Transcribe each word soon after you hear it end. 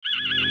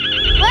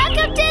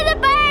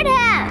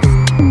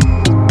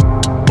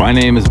My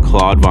name is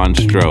Claude Von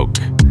Stroke.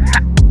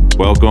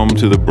 Welcome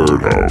to the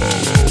Birdhouse.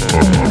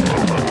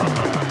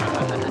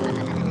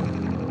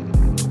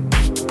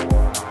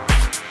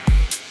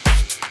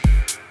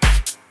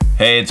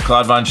 Hey, it's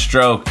Claude Von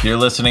Stroke. You're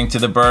listening to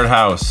the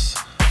Birdhouse.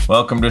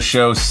 Welcome to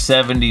show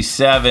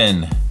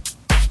 77.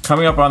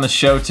 Coming up on the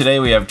show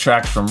today, we have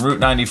tracks from Route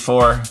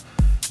 94,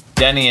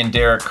 Denny and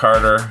Derek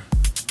Carter,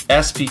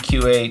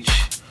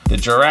 SPQH, the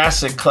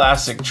Jurassic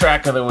Classic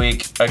Track of the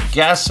Week, a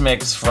guest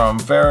mix from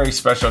very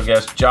special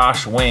guest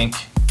Josh Wink,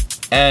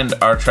 and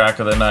our track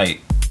of the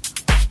night.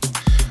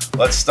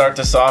 Let's start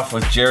this off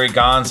with Jerry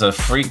Gonza,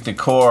 Freak the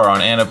Core on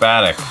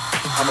Anabatic.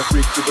 I'm a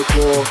freak to the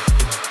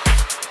core.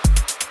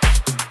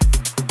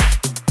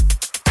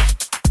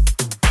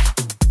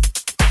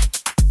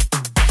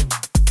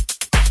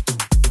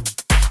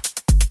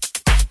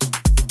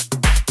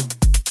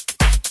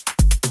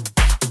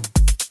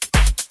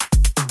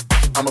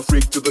 I'm a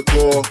freak to the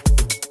core.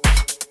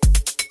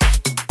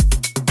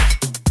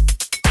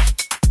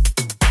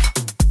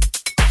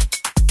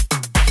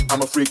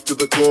 I'm a freak to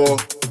the core.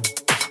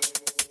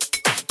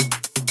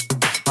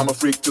 I'm a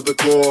freak to the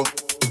core.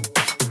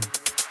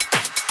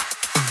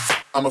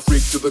 I'm a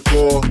freak to the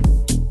core.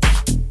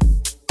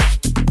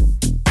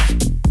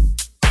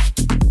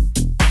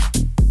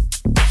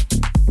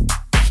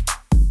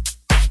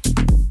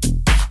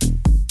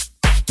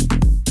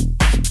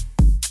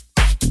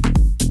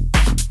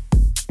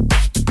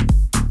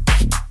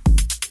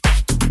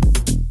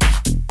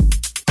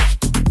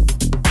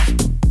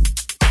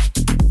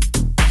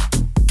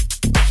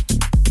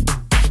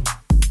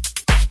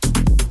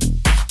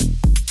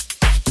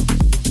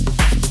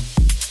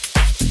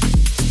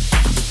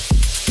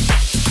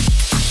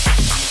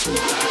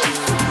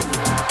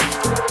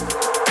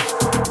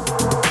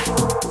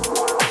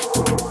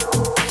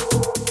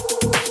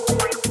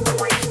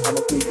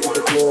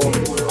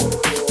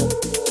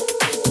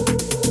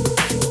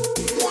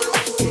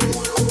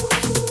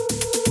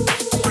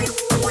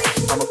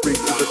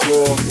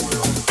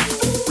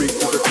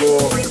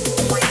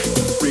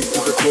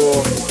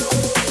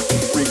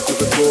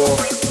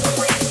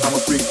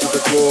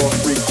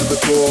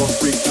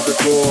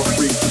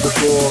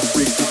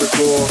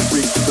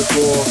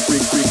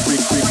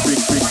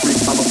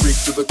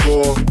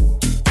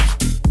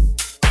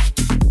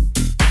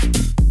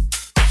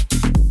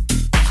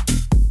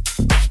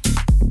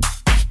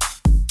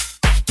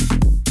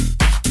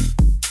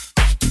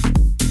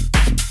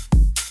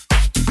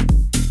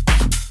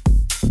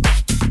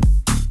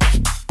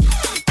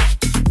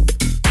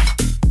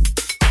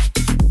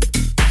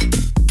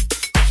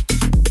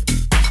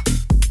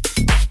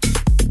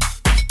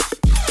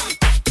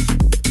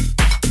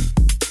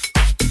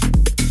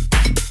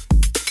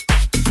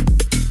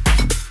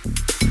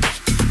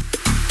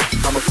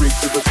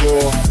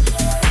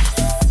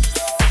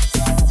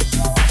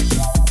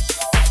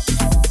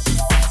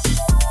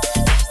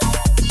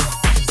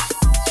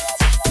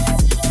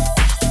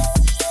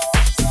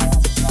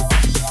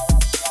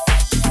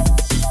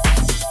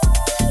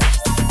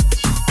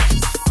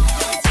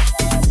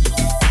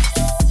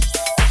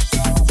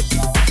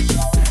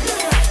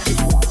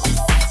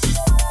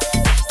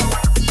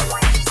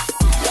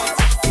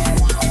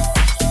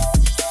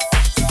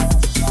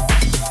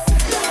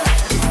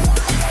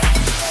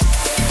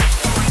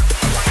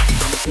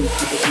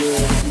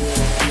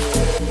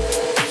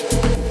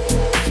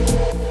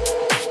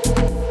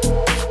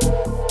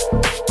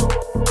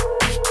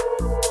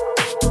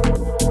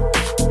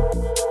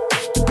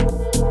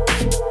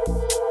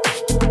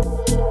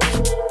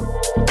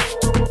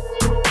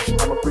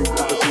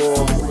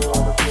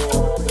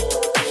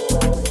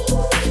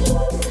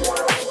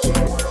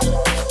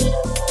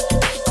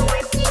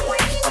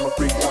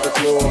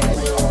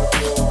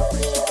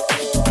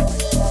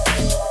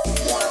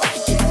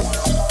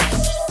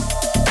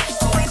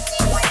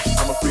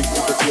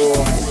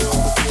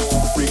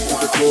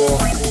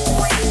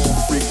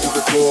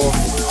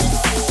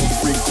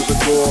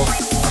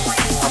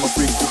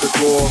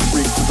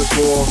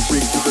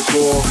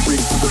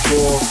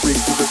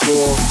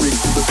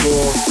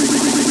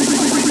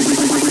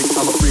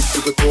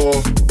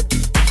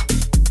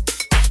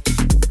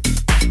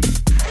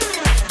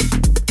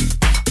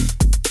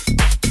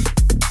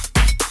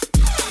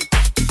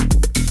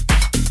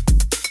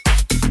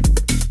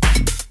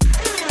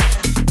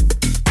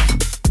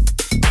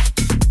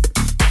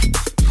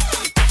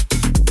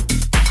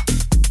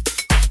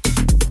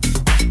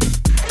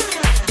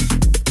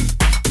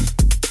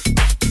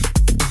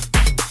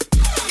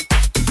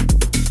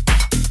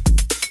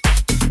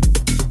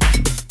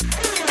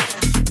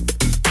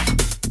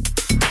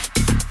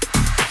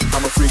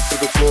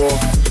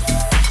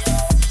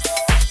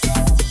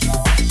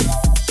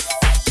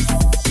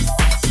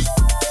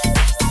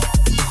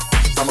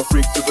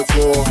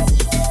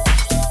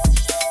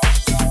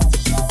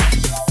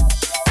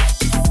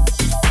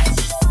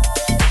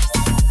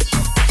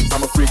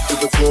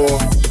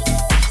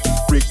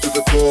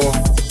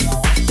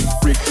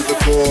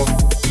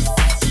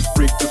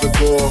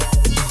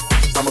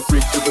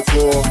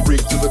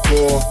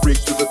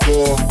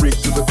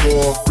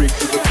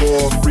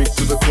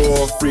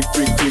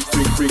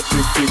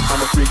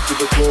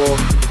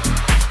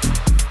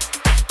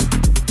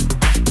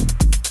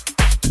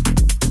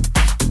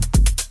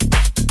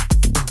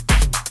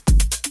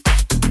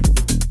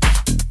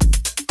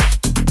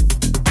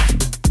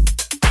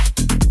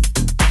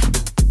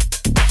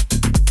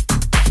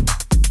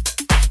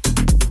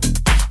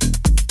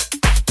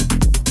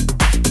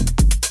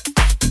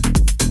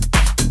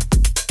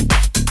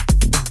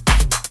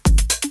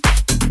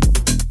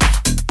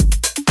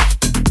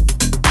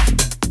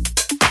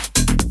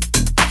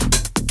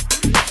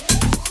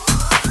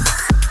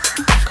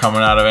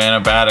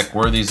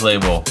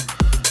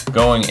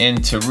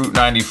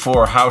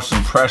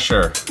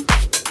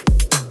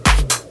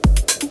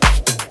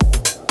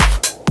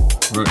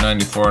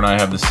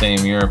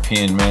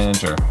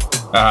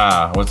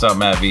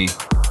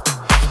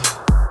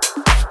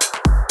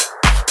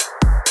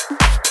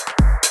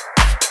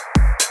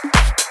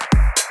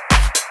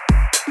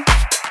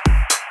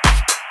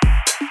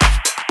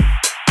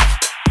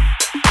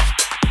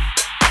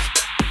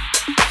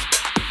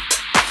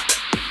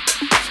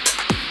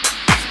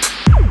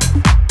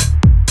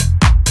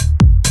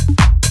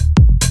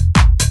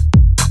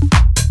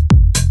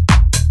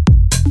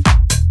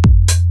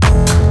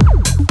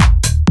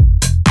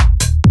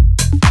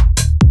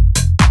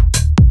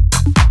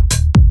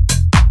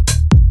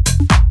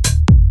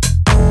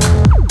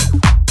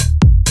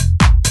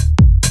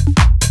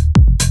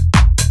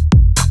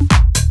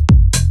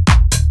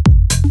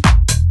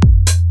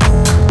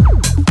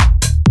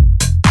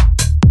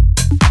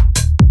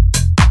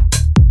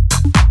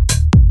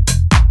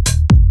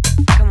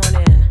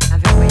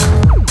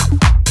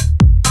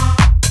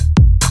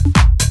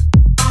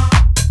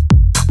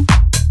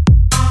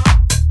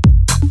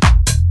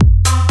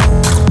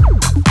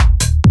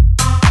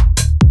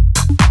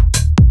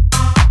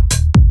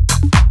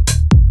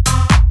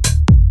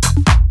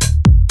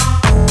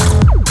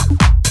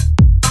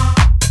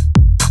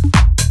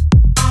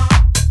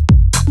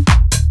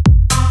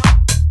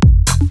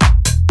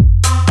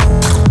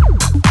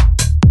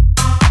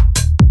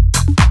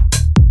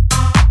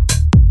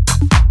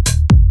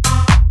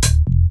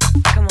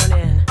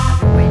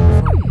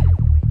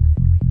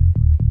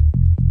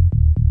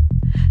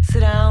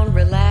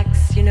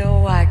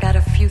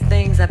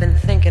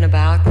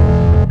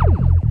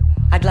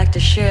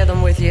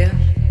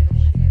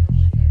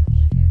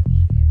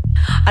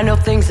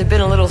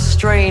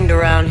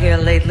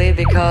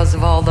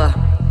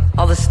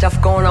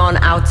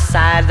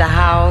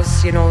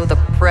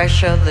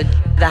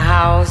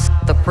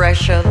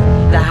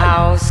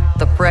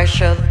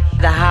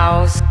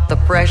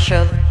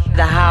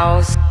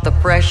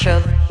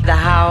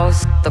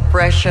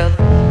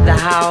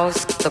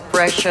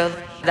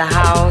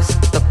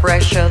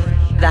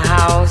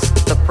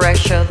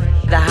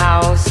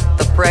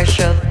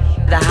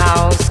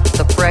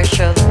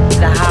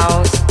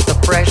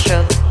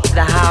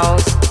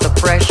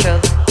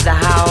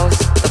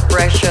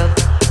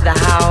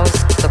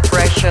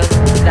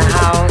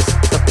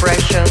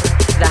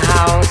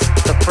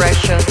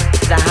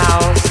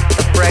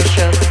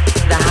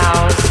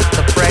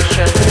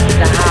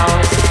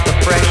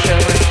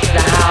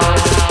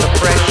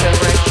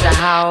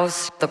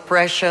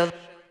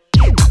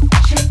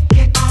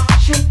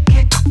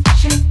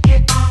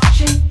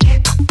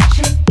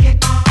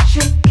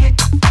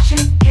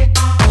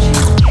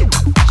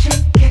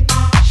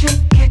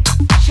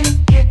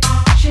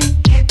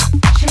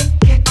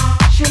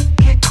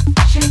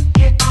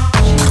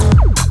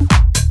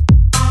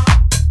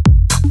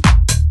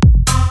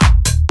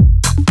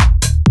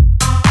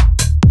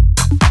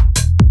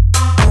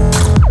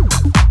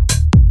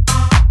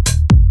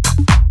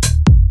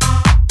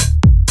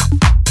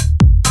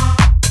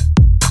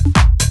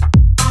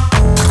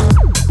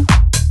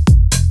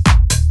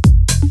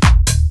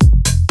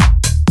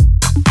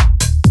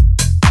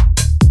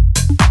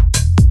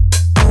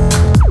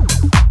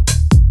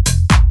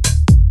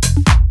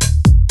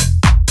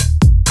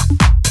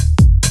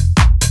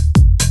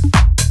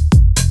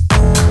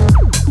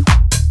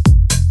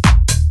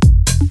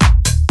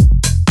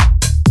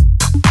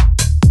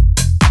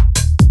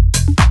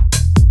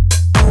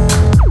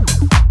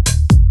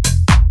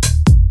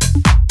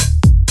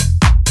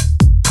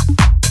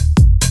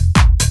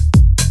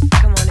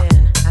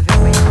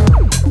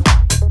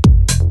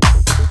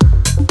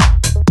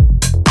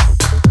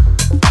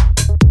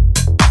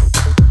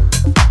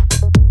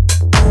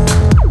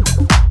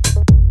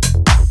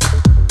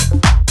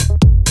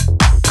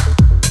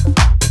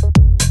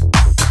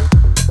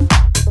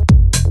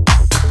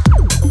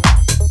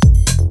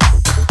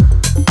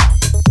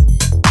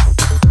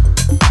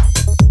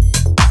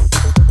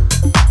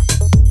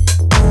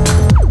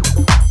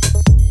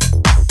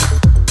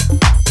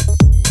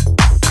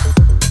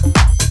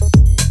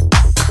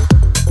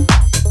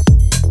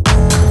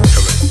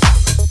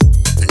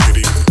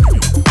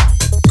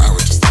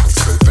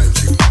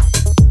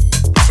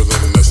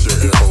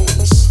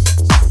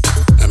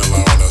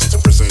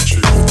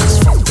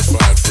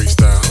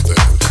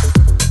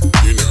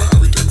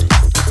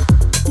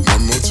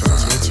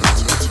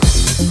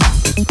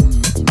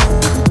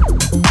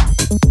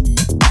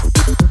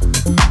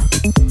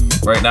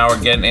 Right now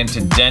we're getting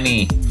into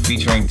Denny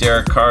featuring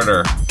Derek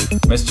Carter.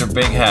 Mr.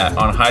 Big Hat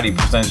on Heidi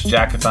presents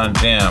Jackathon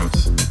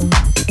Jams.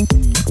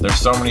 There's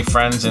so many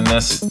friends in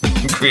this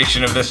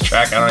creation of this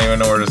track, I don't even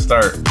know where to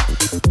start.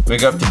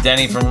 Big up to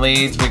Denny from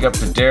Leeds, big up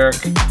to Derek,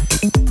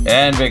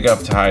 and big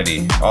up to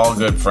Heidi. All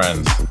good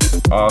friends.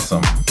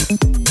 Awesome.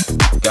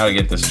 Gotta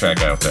get this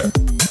track out there.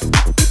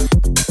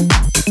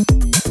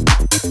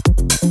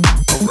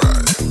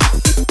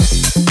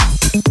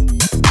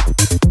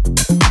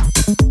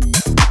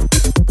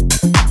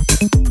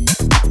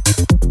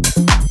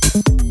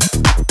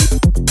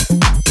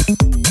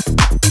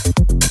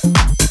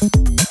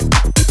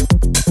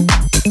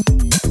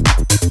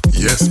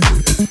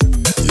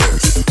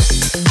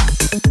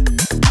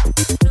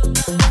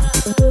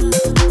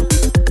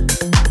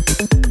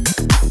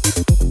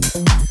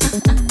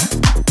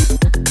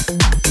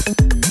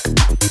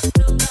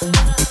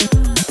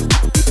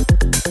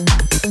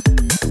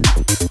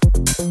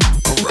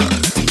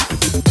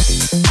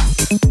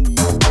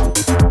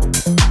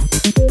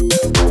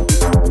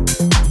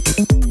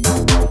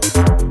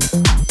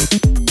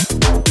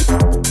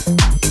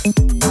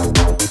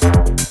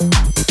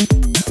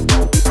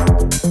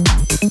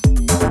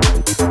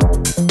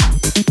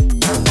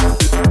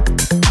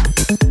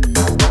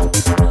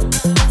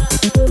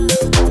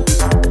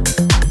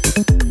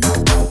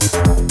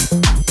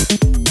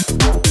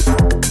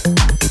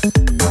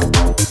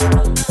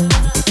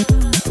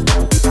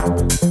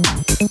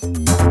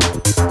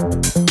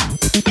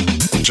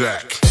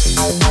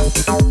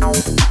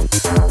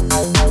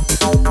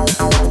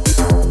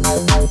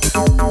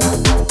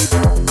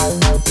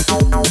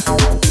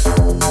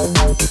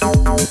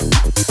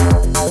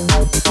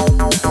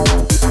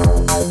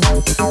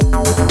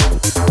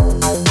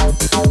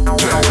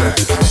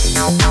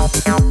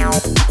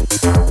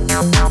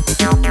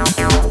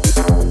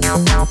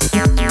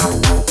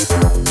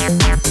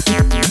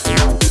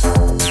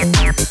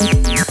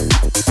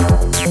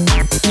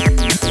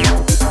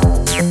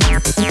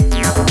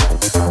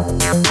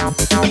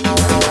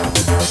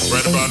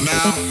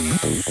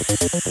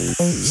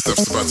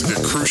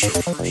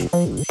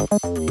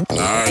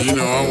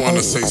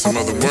 Say some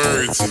other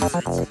words and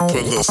put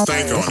a little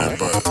stank on it,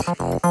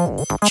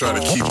 but try to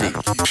keep it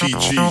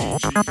PG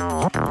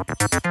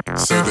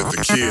so that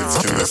the kids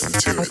can listen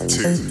to it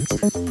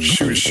too.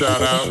 Shoot a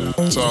shout out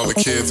to all the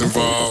kids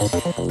involved,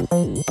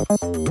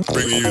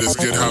 bringing you this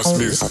good house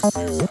music,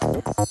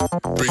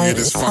 bring you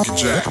this funky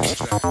jack.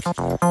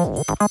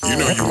 You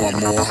know you want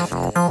more.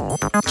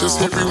 Just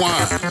hit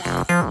rewind,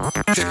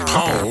 hit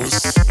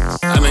pause,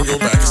 and then go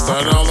back and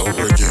start it all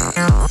over again.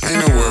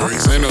 Ain't no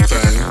worries, ain't no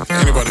thing,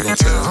 ain't nobody gonna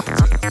tell.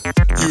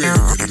 You ain't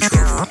gonna get in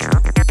trouble.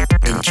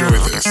 Enjoy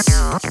this.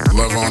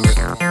 Love on it.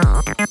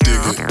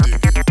 Dig it.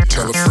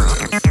 Tell a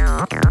friend.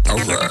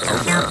 Alright,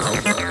 alright,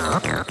 alright.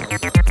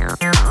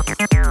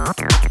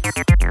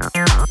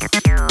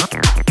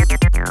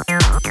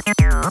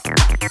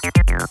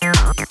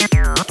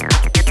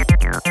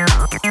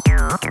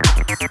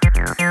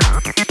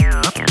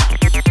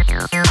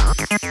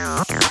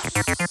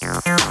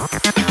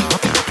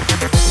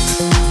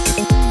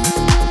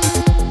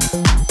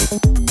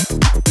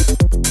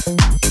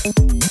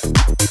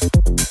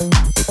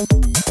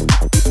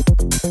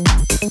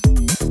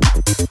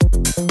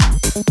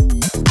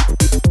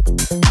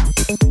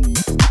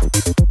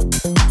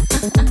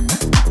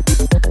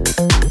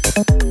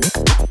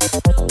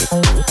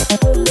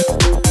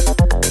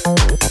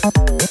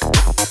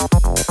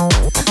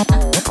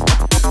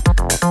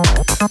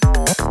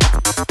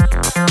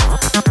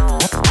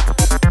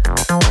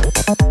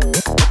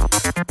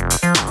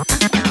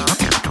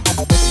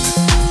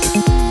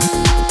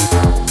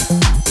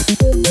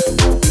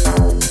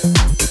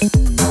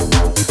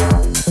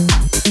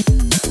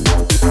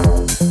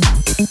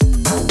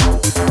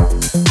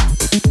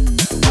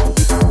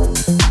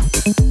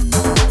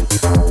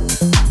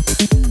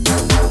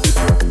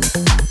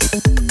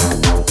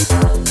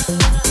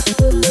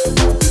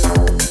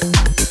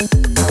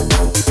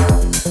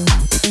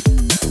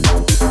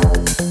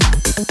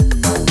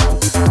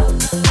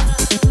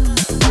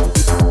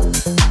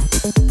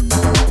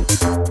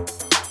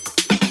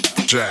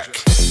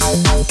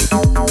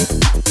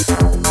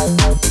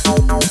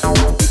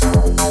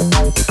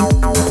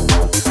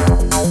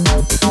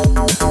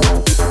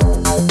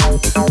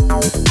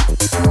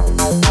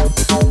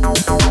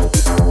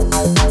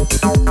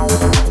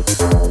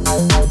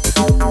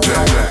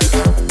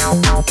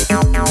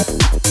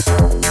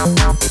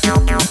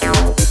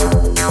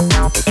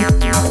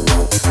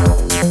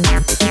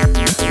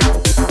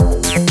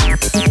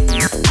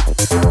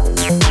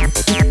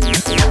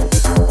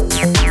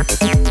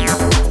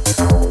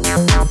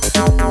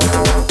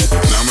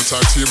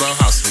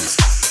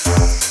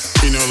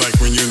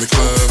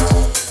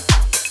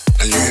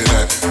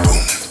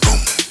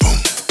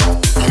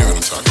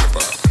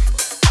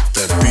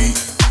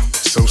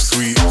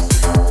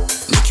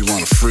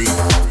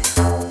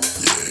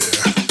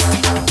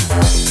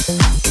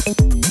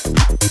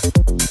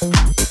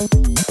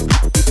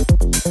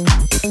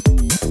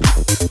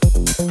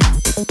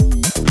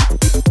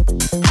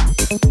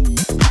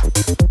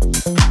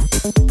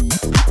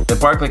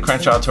 Barclay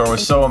Crenshaw tour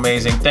was so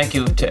amazing. Thank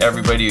you to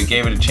everybody who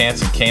gave it a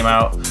chance and came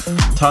out.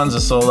 Tons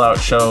of sold out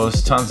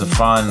shows, tons of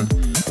fun.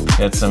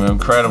 Had some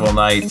incredible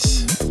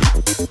nights.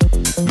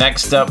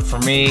 Next up for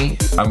me,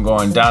 I'm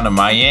going down to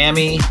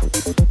Miami.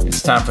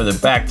 It's time for the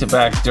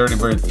back-to-back Dirty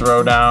Bird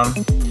Throwdown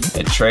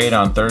at Trade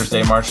on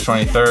Thursday, March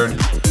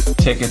 23rd.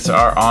 Tickets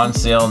are on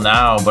sale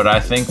now, but I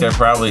think they're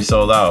probably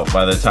sold out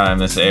by the time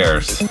this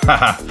airs.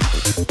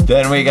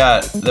 Then we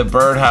got the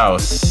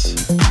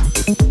Birdhouse,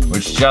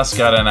 which just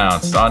got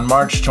announced on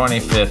March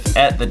 25th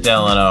at the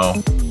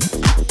Delano.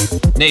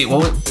 Nate,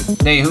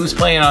 who's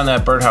playing on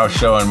that Birdhouse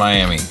show in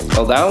Miami?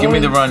 Oh, that one? Give me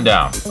the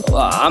rundown.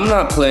 I'm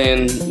not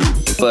playing,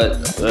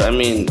 but I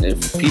mean,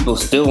 if people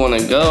still want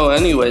to go,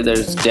 anyway,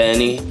 there's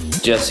Danny,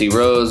 Jesse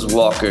Rose,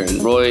 Walker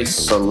and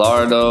Royce,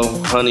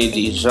 Solardo, Honey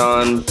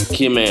Dijon,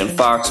 Kim Ann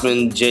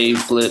Foxman, Jay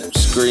Flip,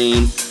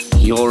 Screen,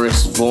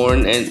 Joris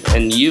Vorn,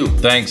 and you.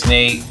 Thanks,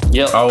 Nate.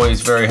 Yep.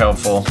 Always very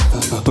helpful.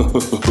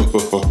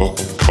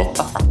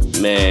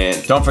 Man.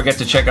 Don't forget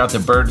to check out the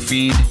Bird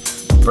Feed,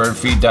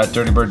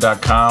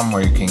 birdfeed.dirtybird.com,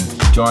 where you can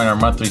join our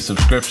monthly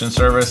subscription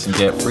service and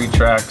get free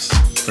tracks,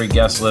 free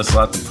guest lists,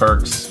 lots of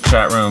perks,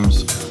 chat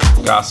rooms,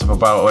 gossip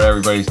about what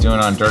everybody's doing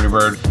on Dirty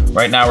Bird.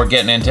 Right now we're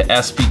getting into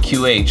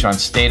SPQH on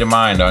State of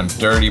Mind on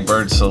Dirty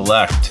Bird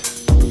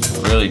Select.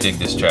 Really dig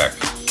this track.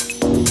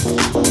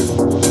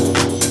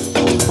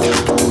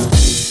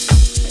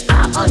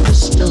 I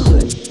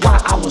understood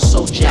why I was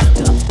so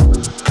jacked up.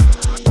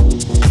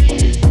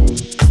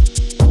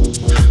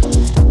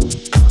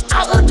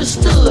 I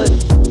understood.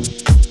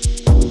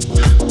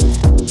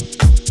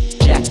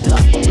 Jacked up.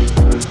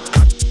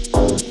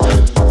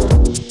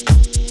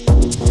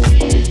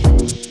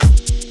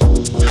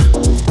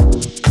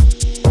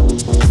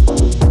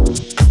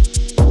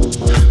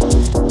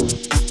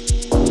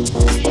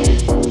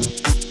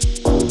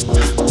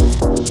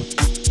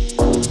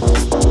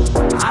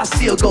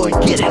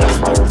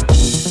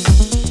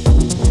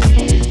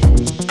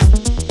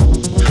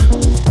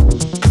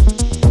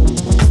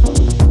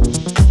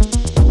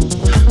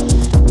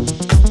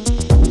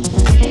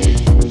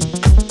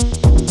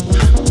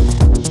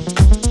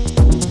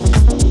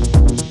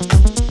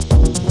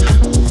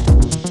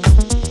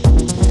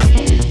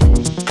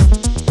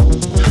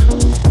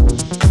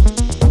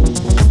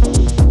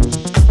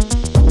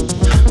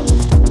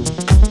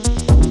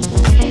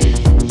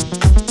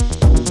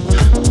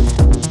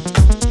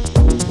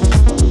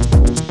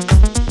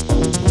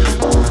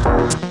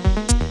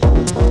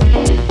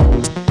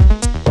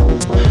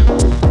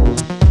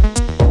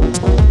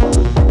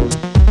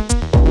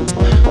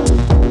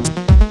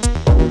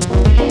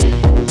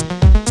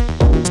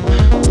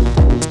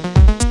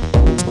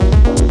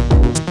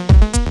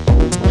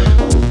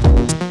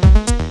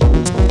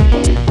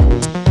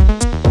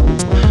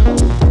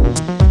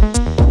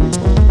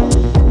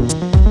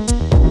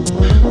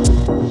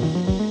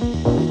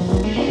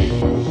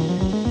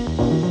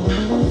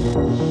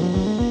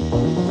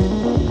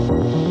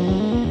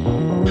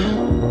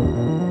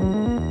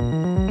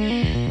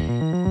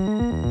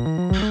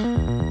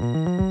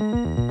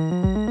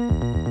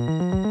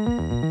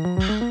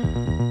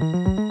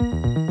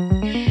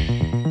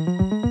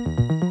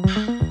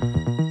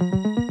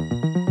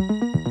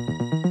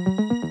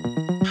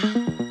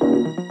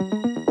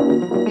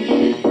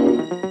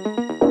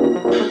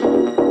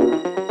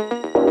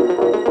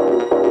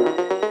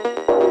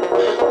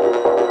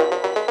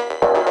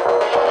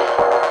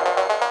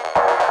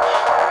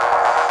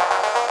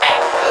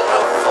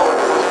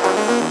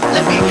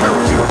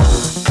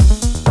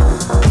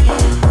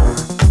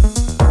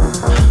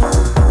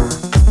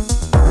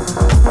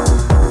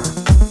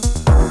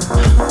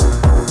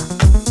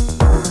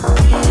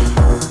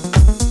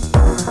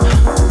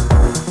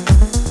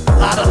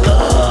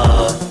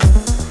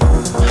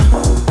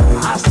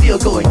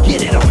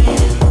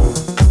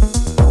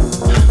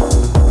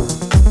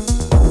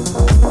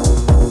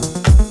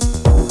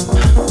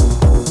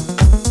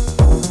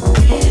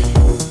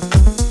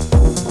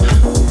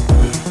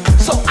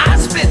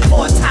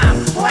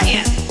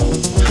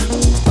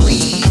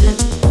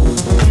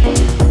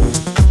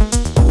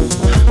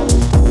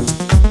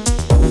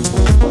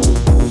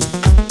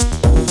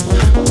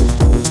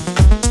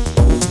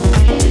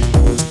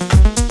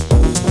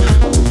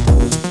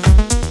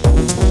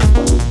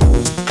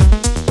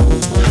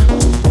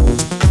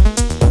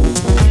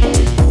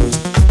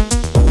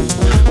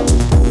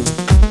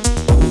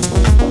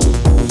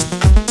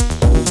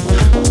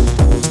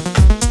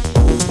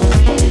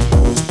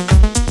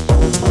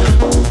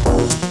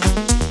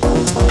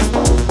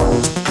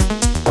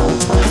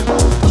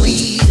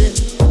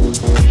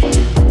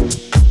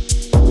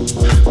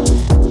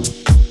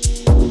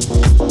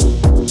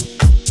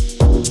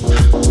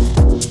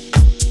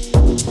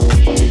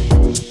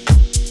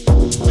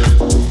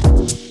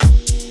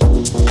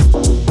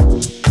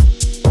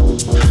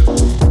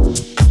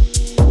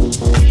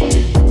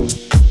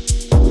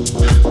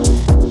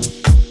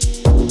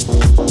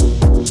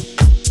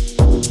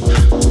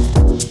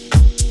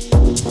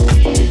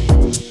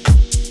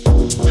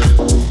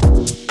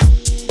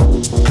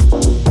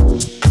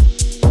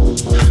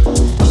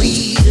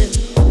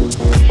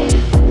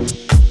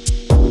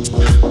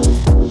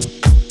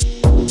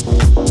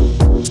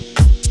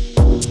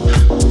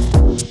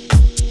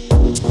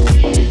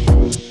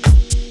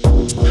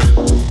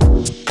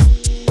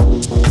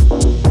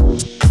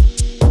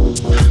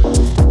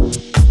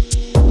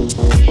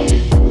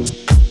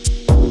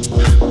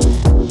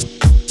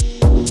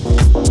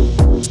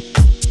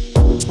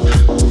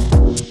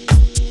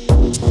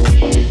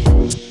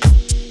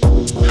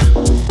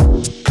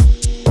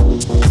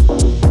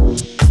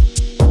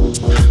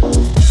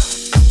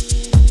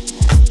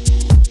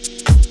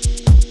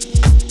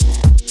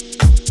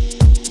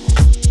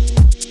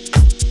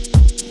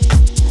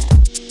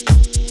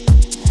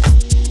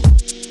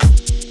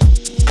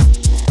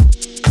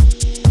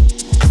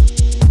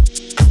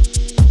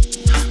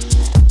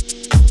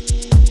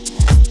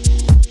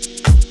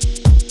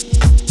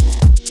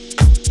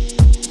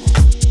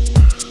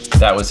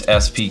 That was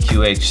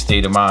SPQH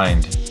State of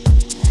Mind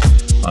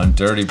on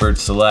Dirty Bird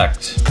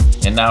Select.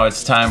 And now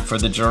it's time for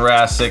the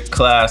Jurassic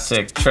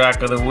Classic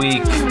track of the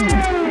week.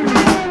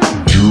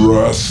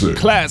 Jurassic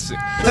Classic.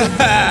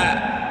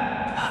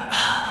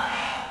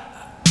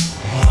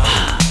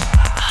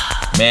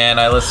 Man,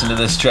 I listened to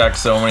this track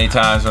so many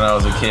times when I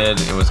was a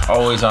kid. It was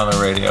always on the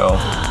radio.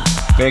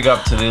 Big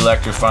up to the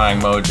Electrifying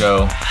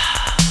Mojo.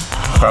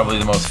 Probably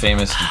the most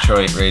famous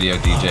Detroit radio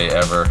DJ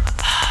ever.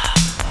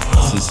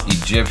 This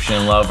is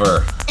Egyptian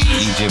Lover.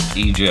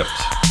 Egypt.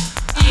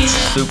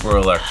 Super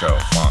electro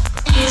funk.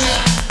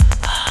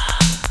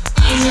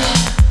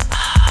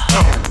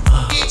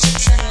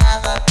 Egyptian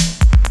lover,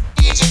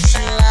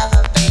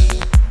 baby.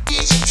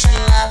 Egyptian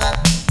lover,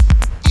 baby.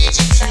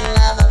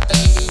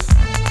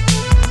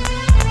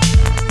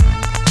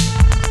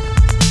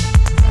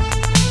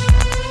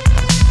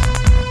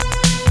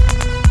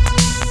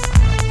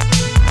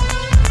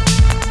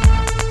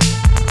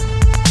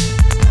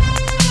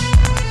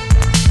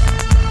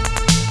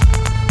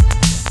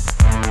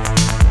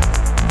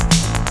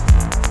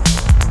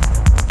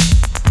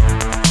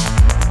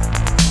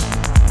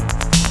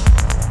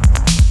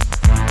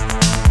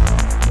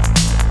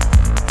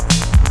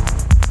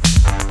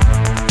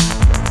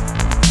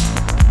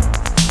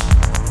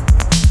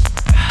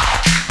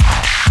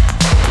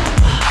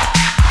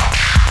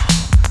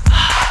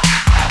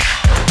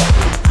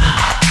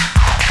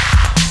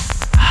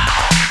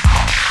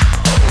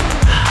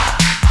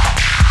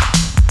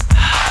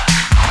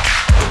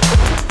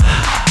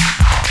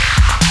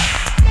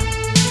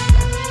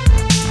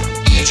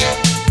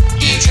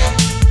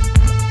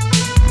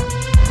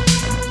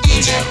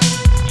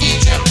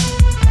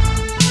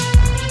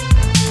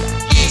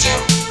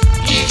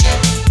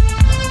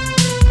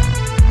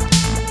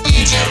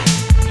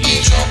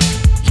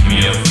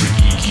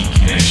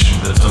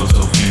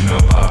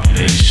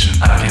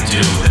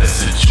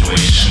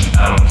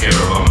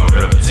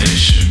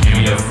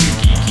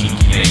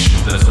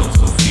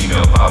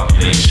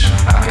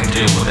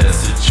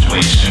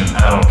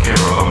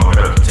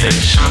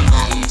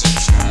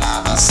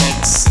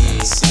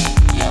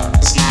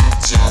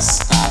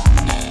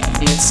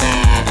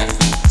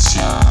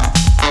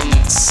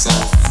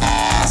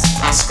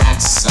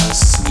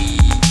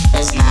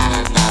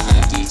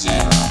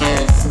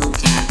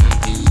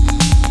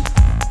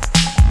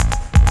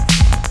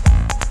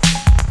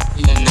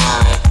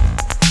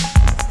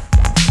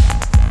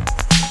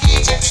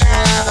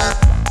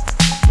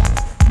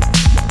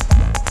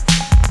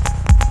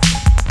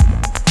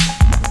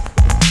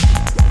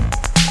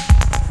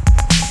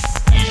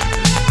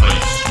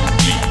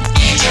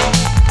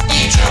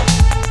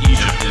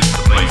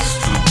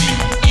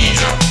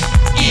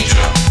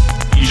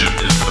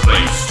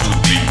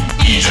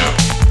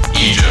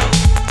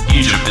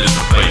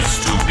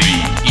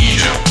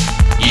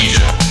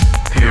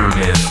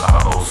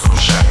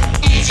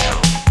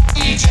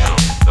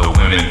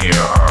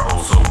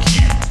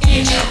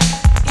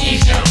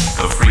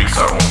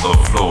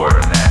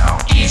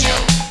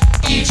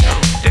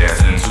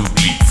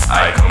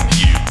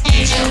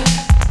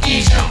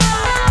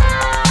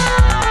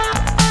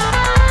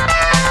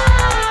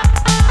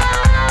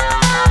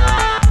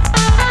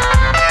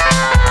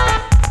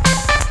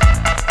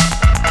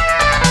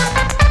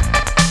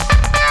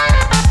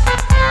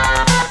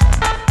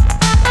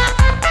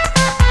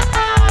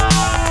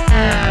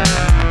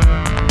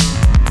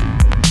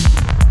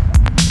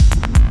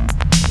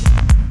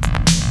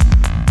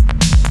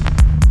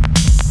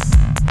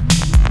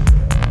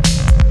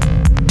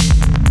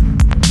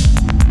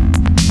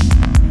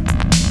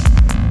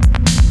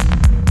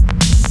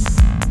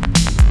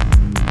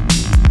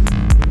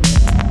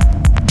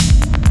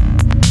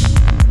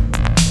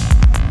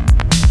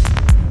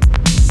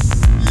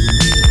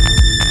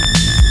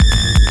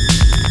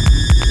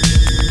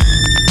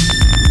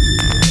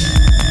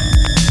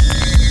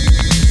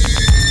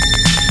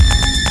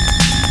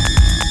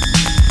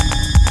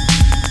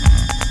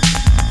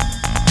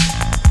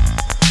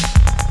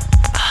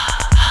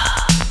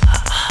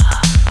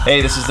 Hey,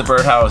 this is the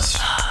Birdhouse.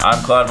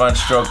 I'm Claude Von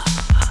Stroke.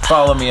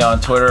 Follow me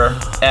on Twitter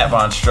at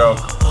Von Stroke.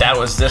 That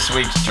was this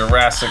week's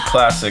Jurassic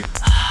Classic.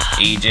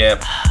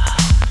 Egypt.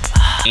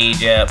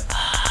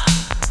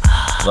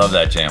 Love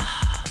that jam.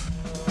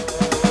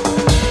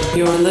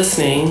 You're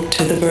listening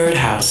to The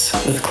Birdhouse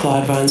with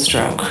Claude Von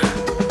Stroke.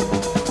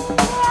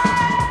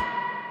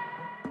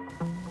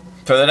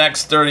 For the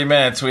next 30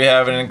 minutes, we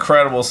have an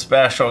incredible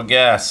special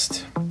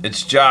guest.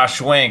 It's Josh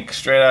Wink,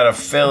 straight out of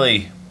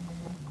Philly.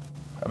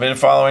 I've been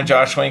following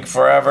Josh Wink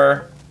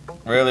forever.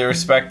 Really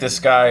respect this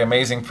guy.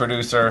 Amazing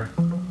producer.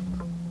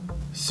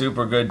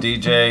 Super good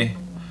DJ.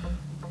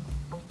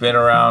 Been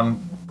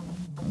around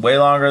way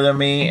longer than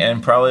me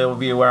and probably will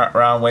be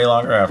around way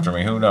longer after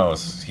me. Who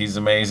knows? He's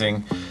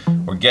amazing.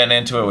 We're getting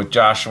into it with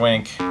Josh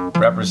Wink,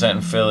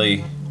 representing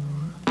Philly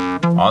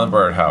on the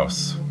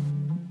Birdhouse.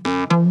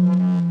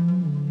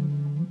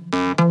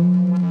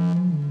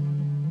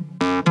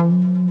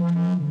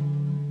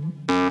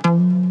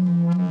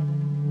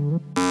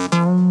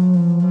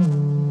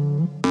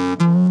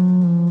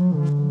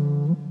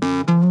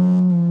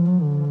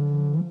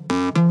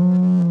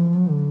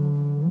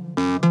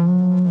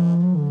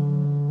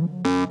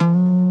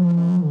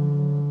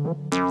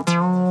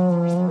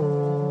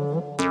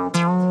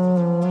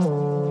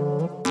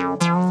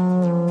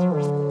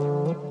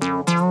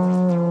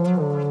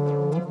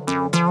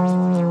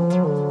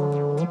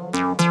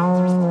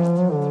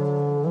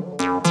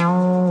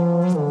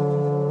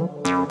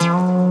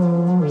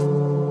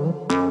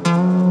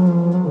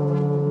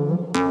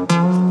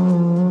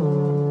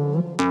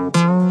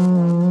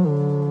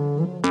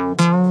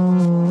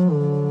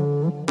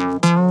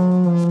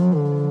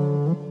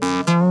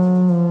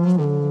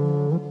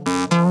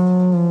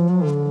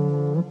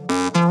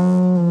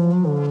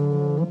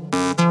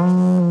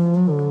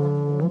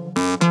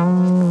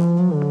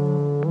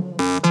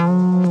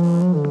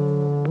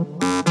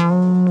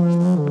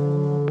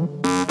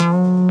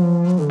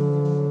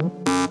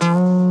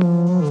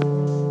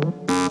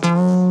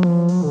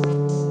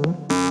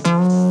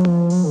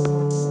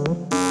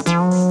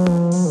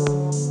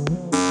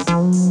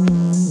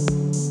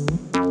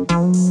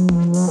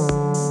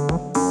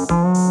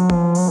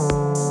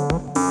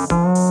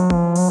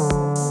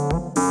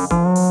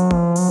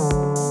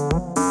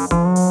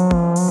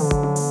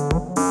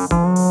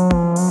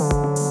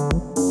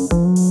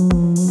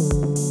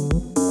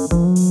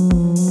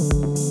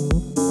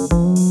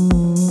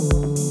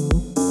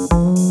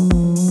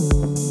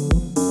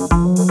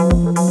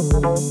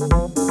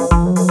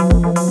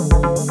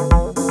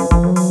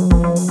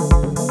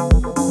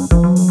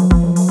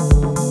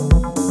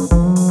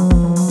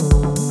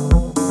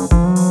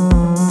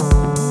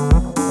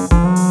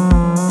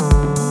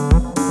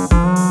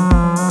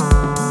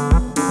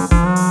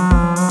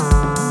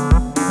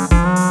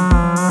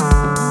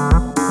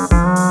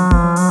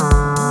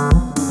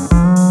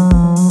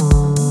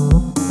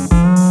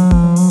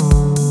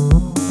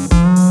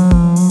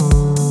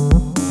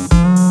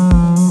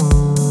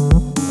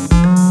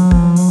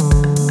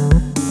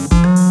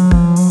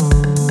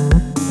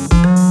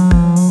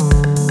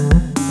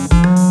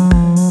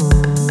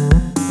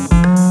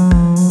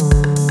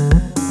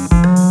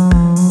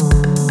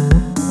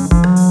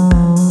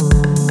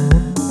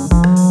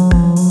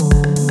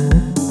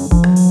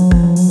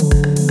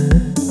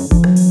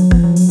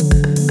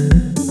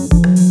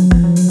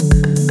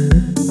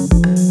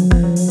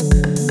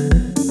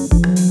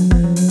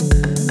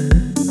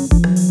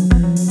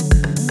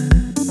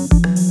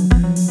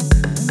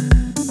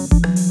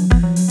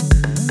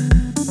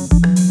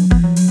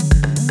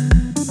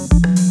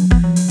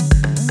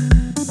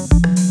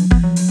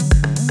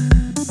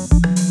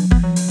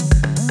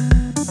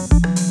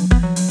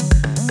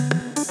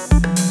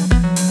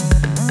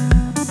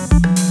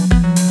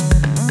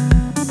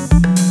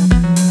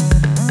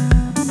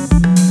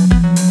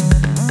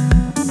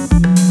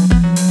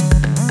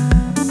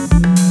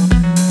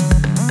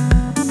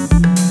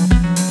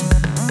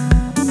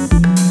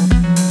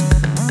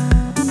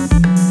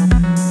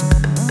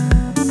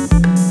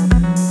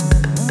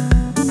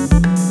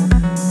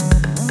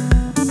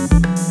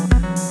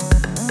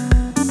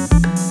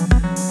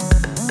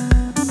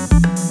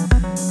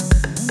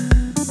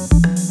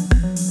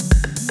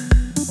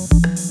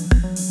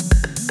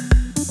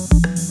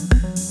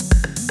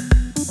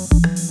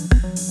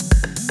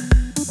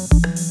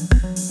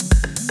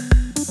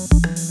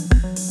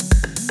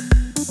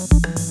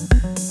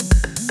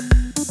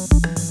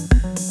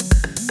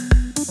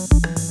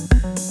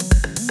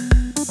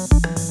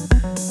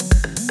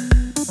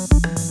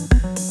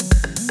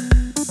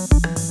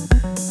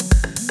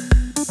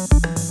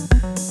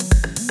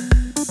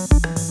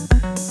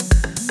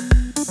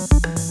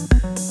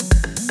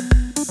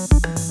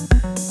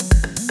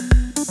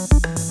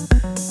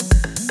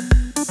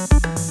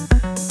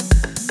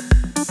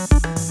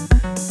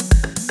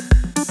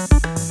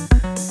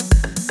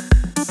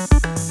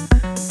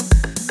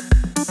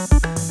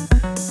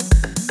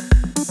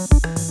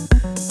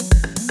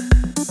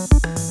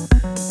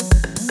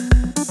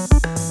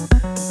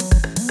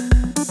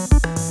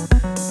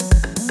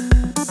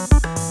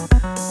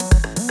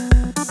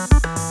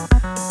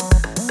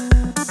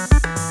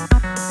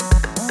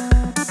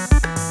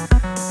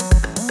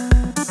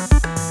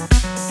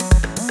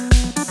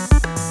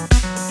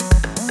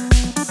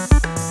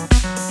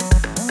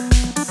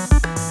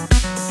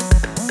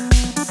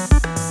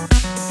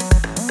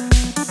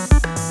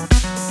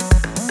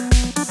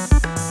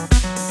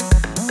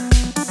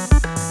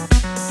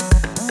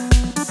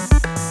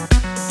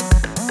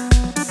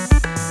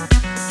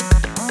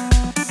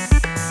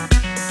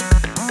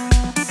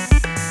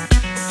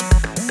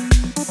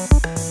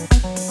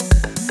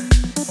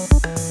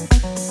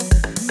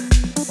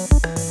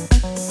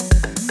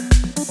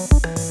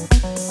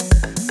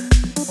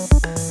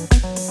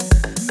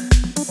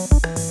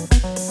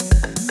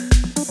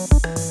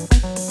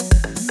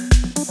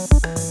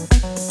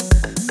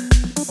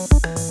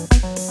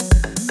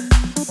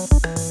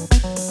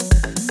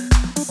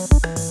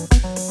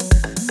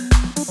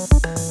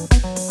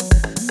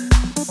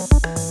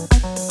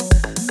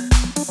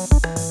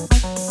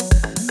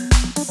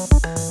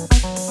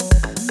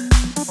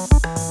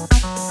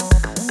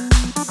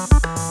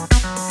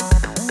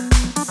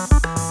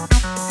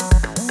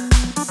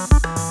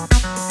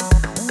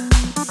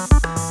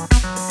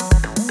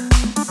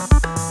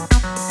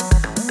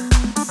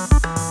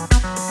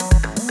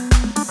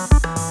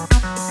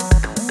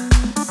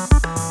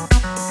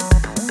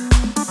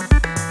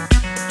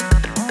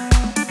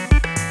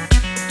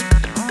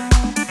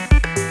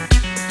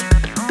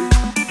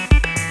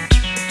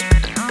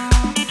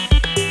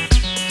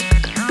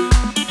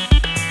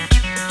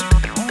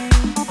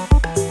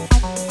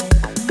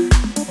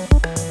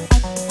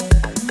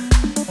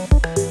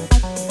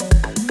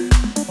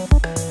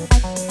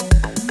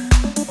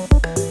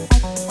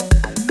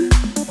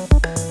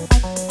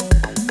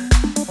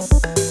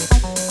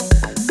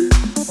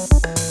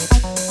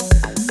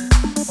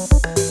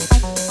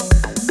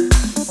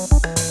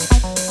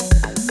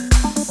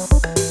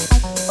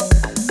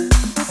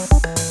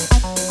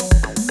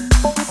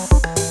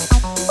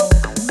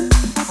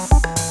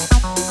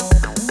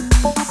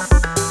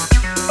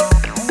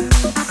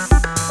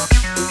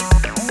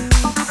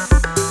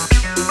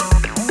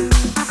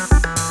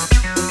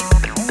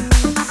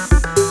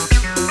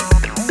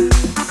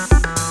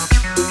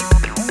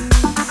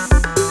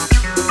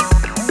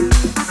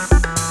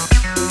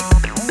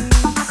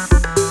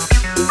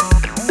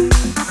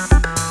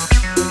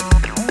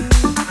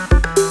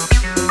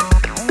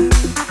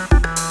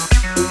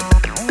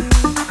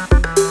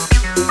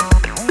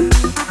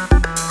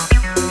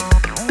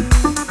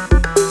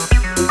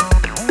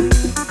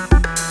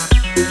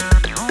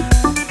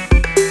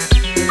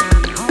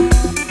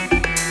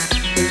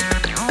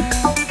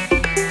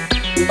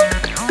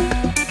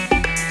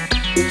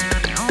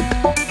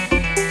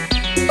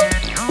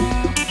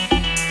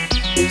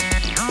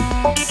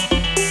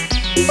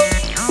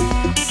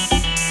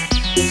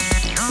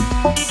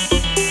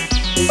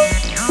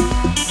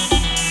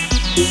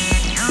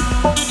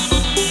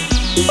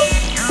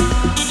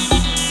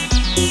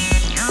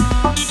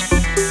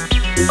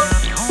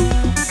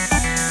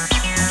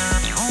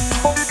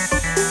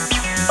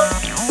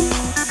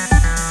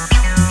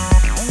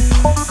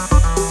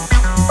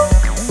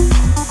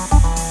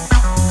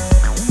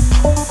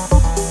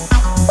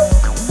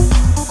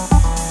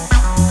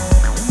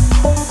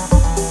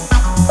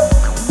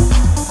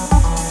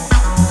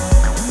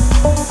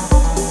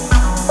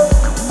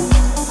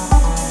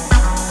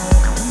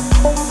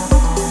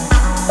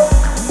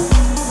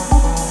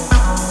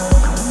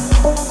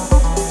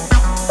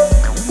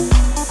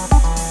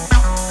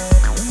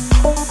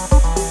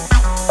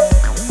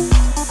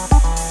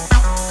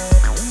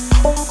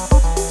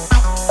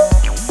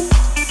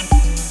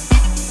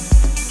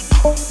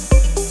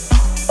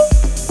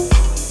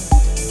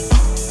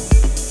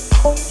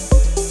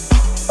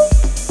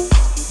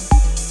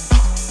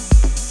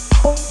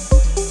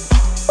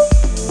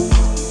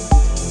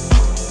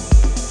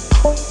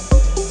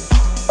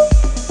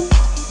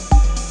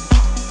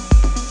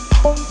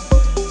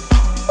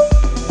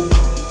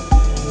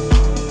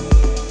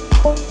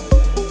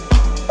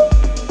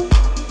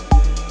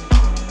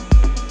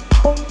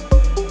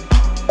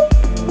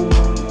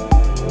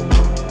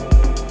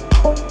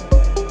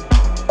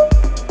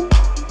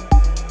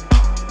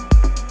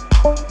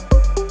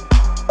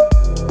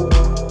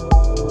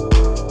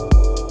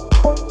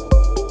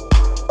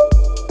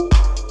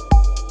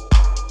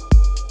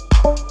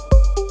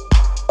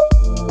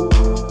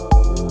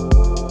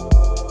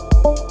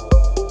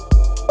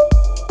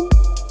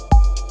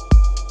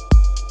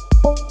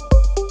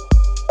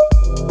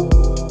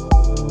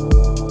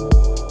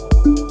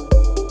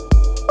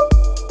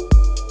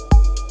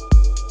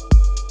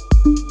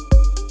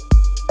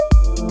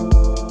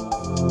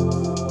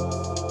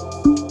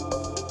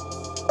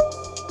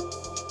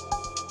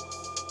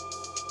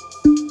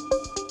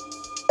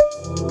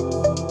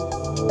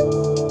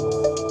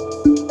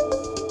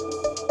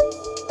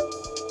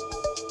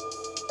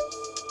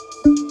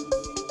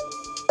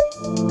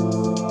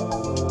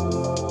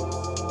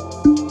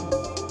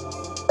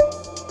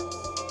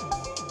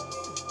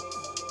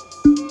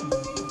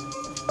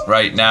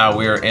 Right now,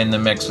 we are in the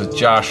mix with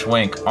Josh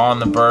Wink on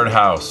the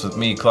Birdhouse with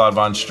me, Claude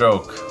Von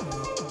Stroke.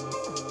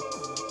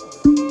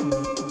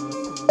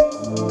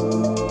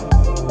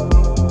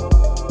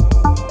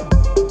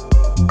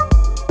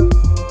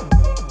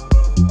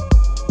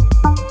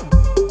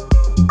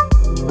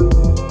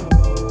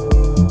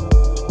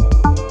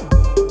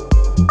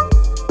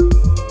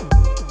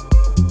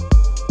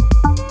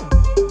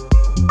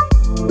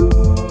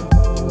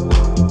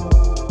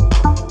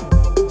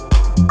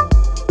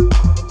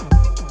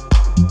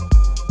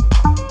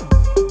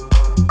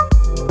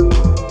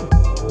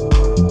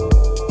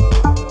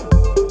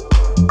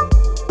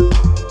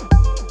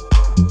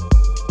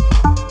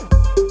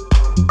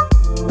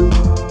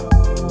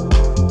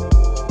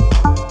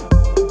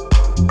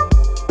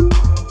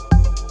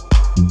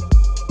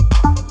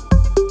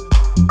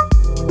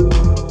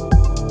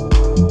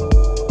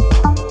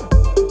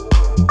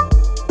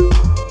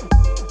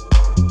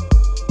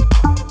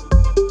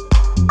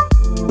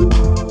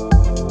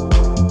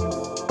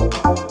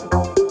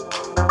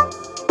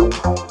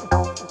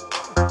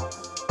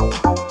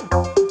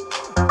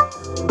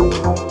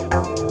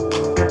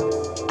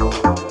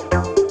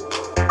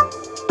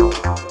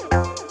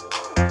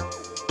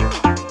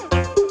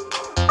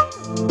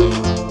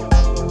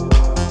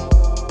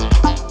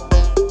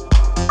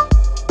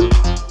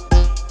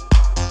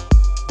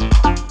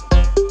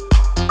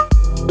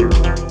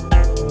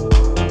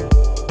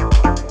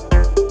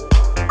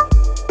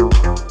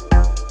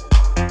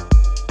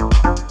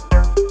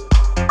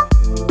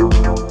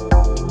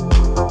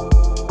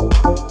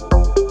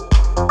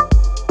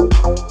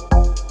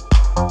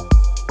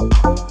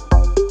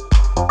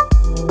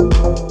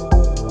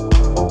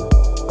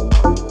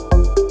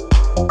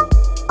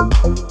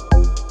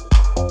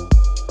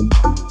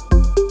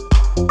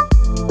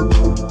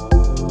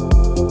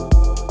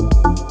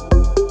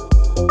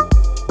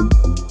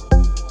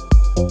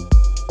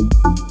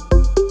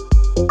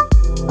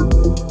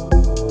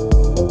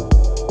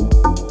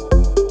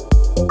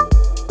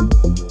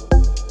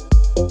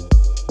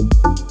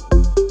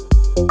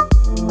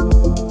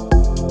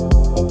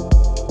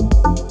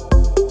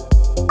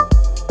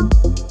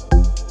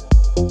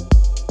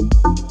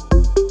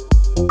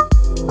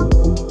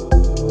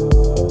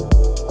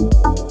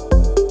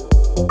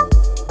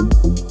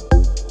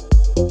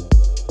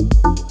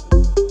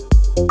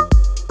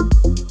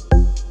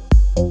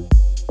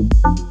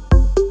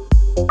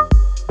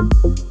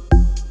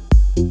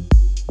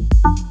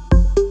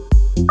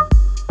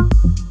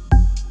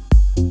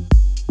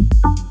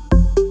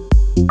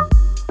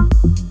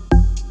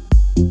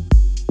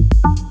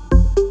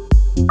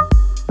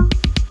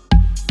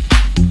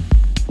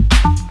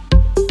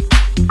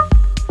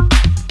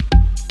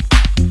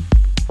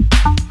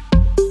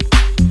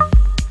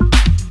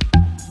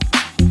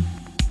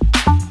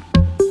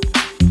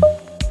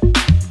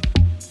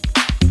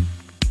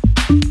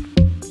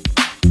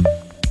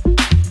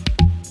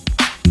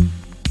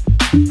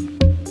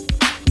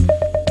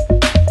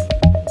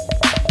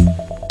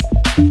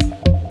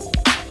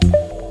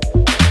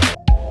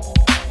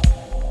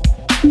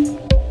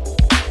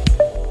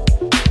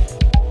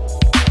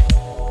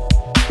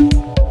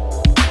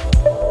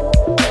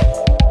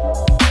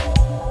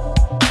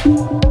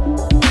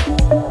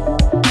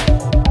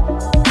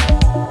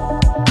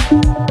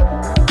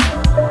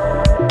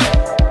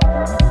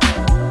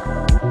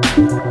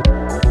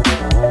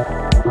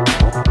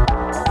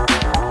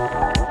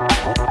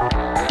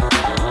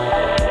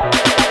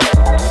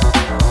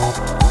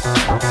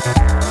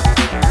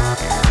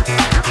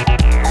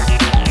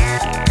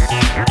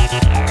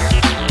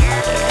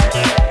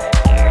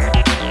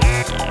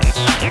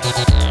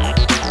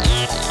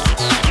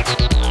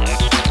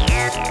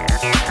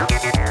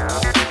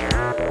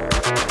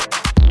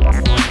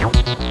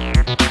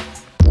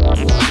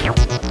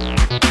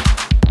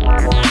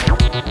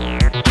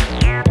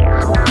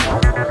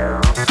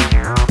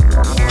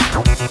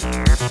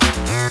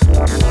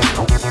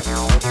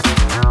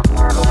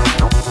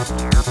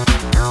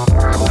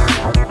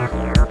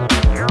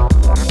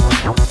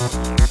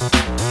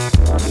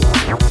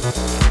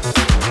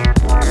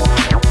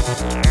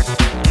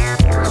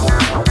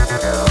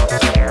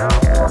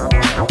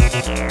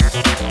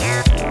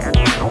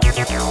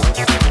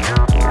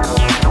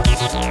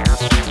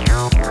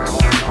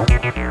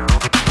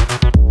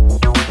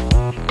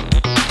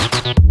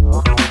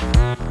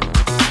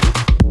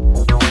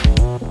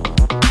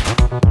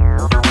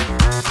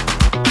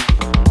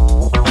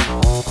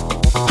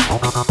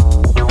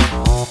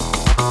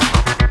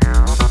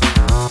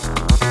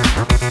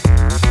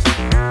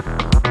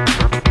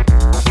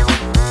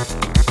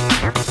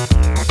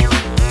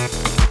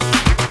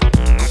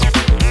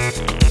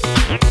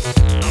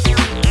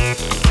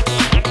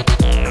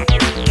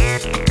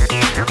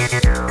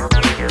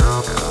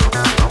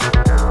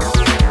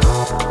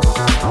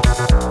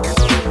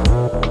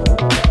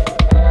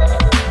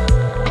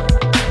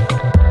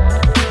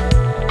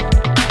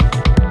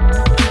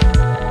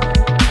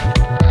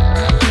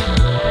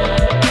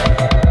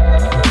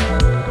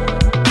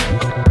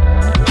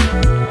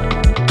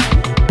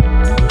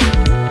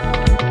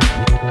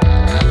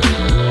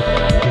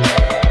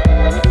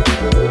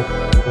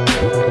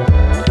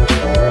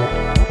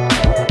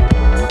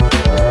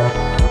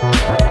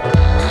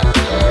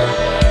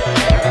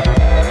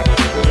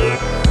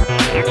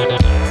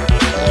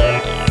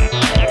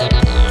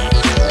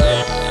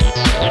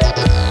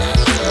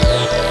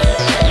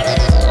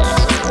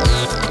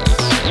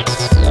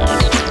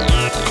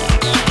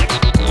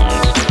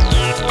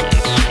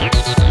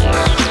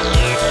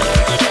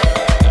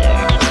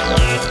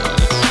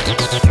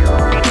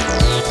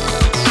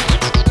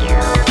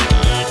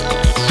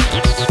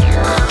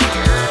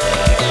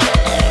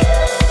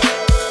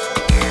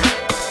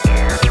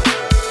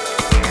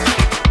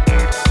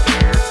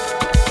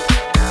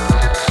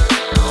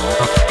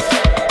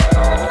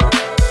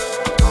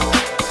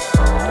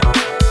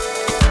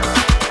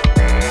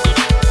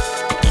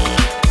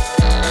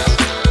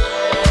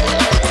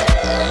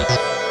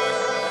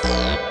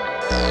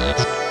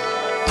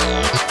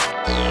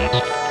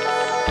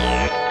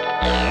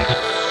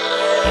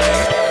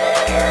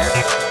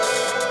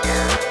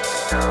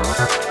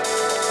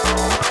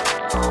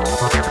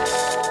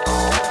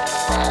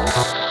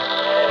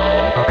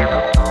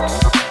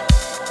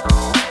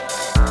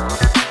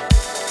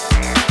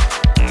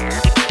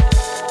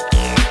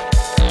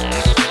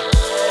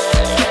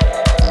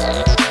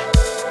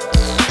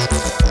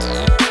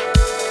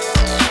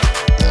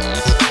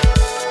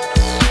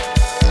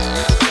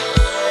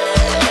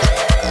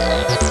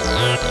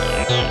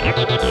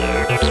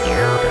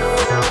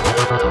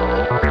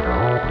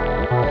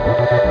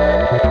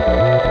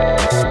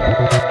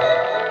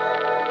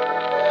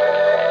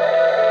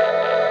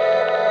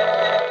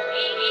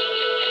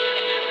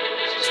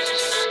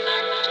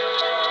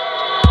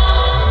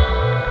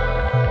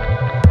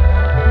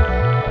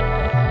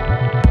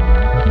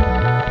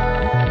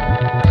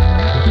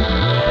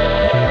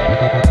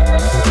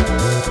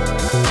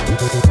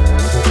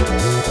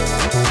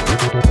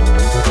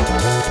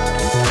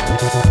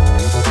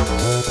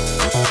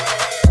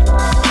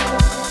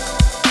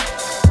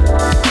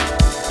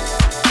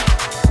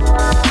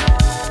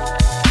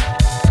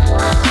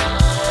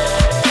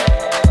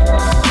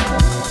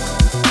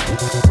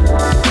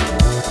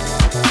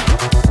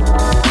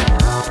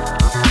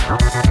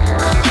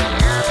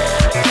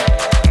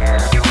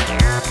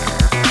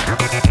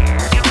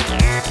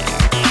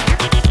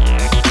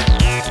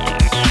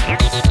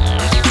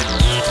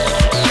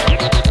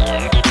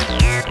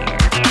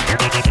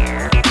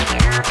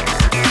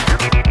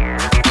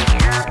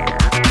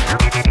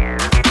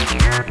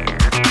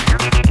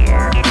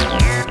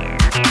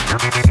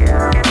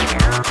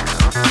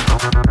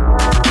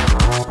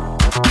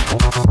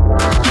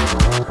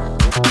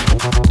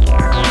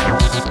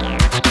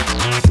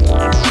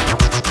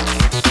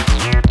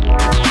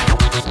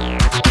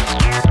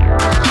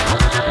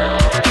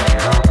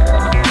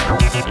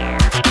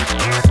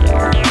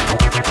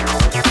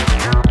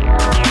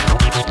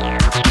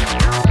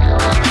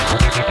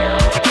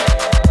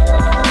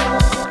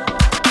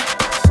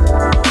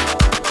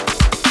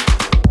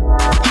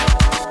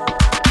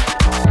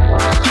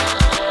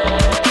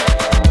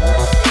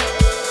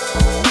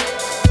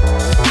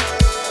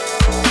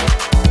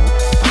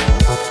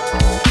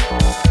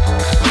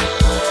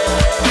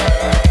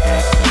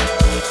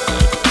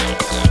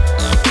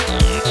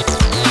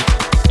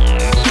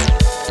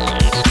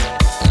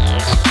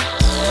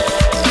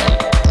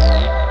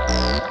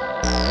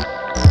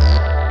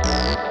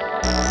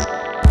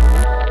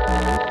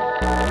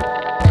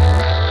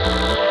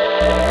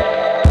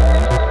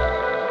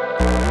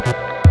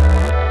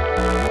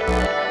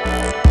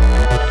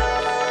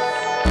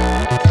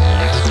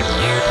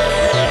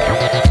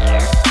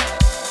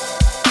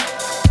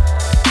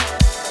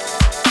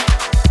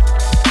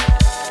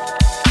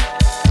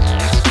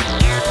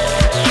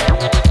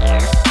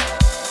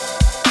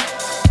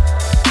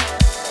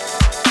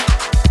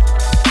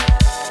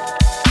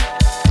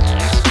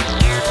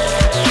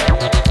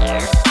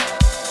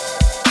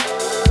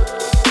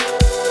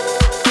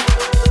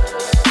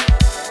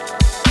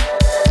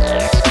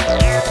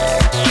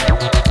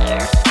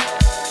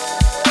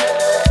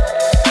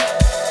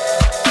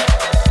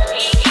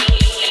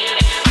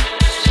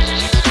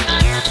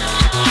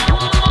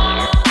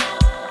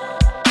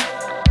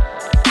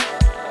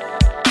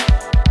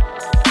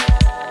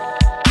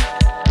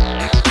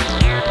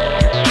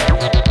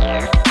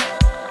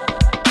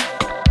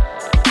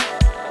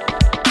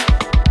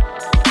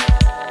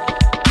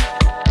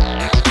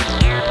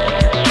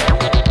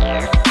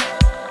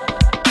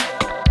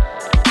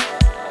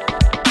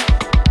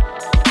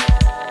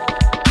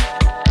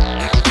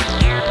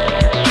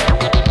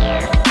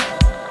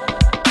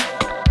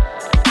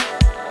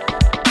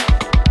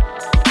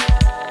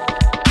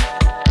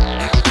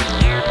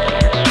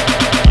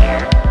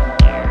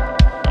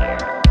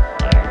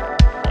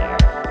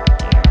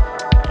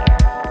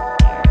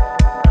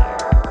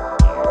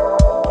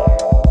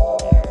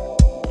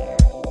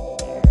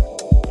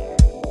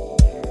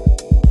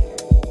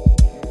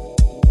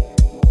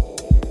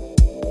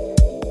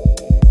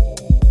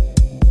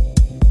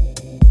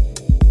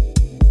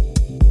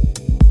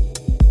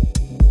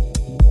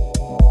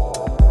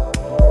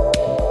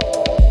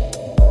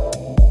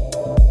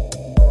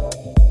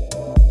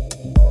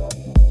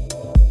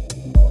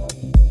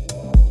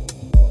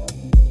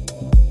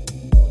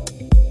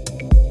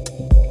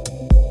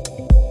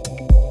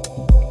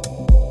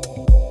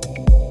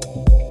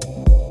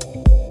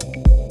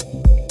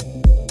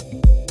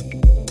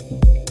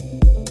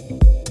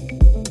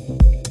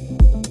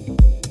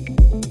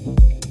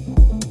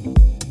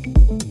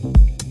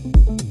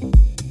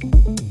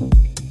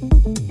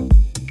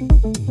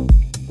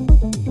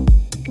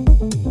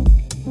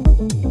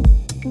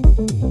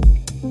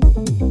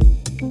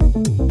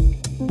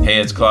 Hey,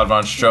 it's Claude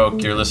Von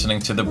Stroke. You're listening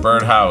to The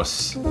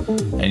Birdhouse,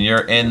 and you're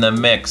in the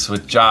mix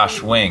with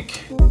Josh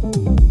Wink.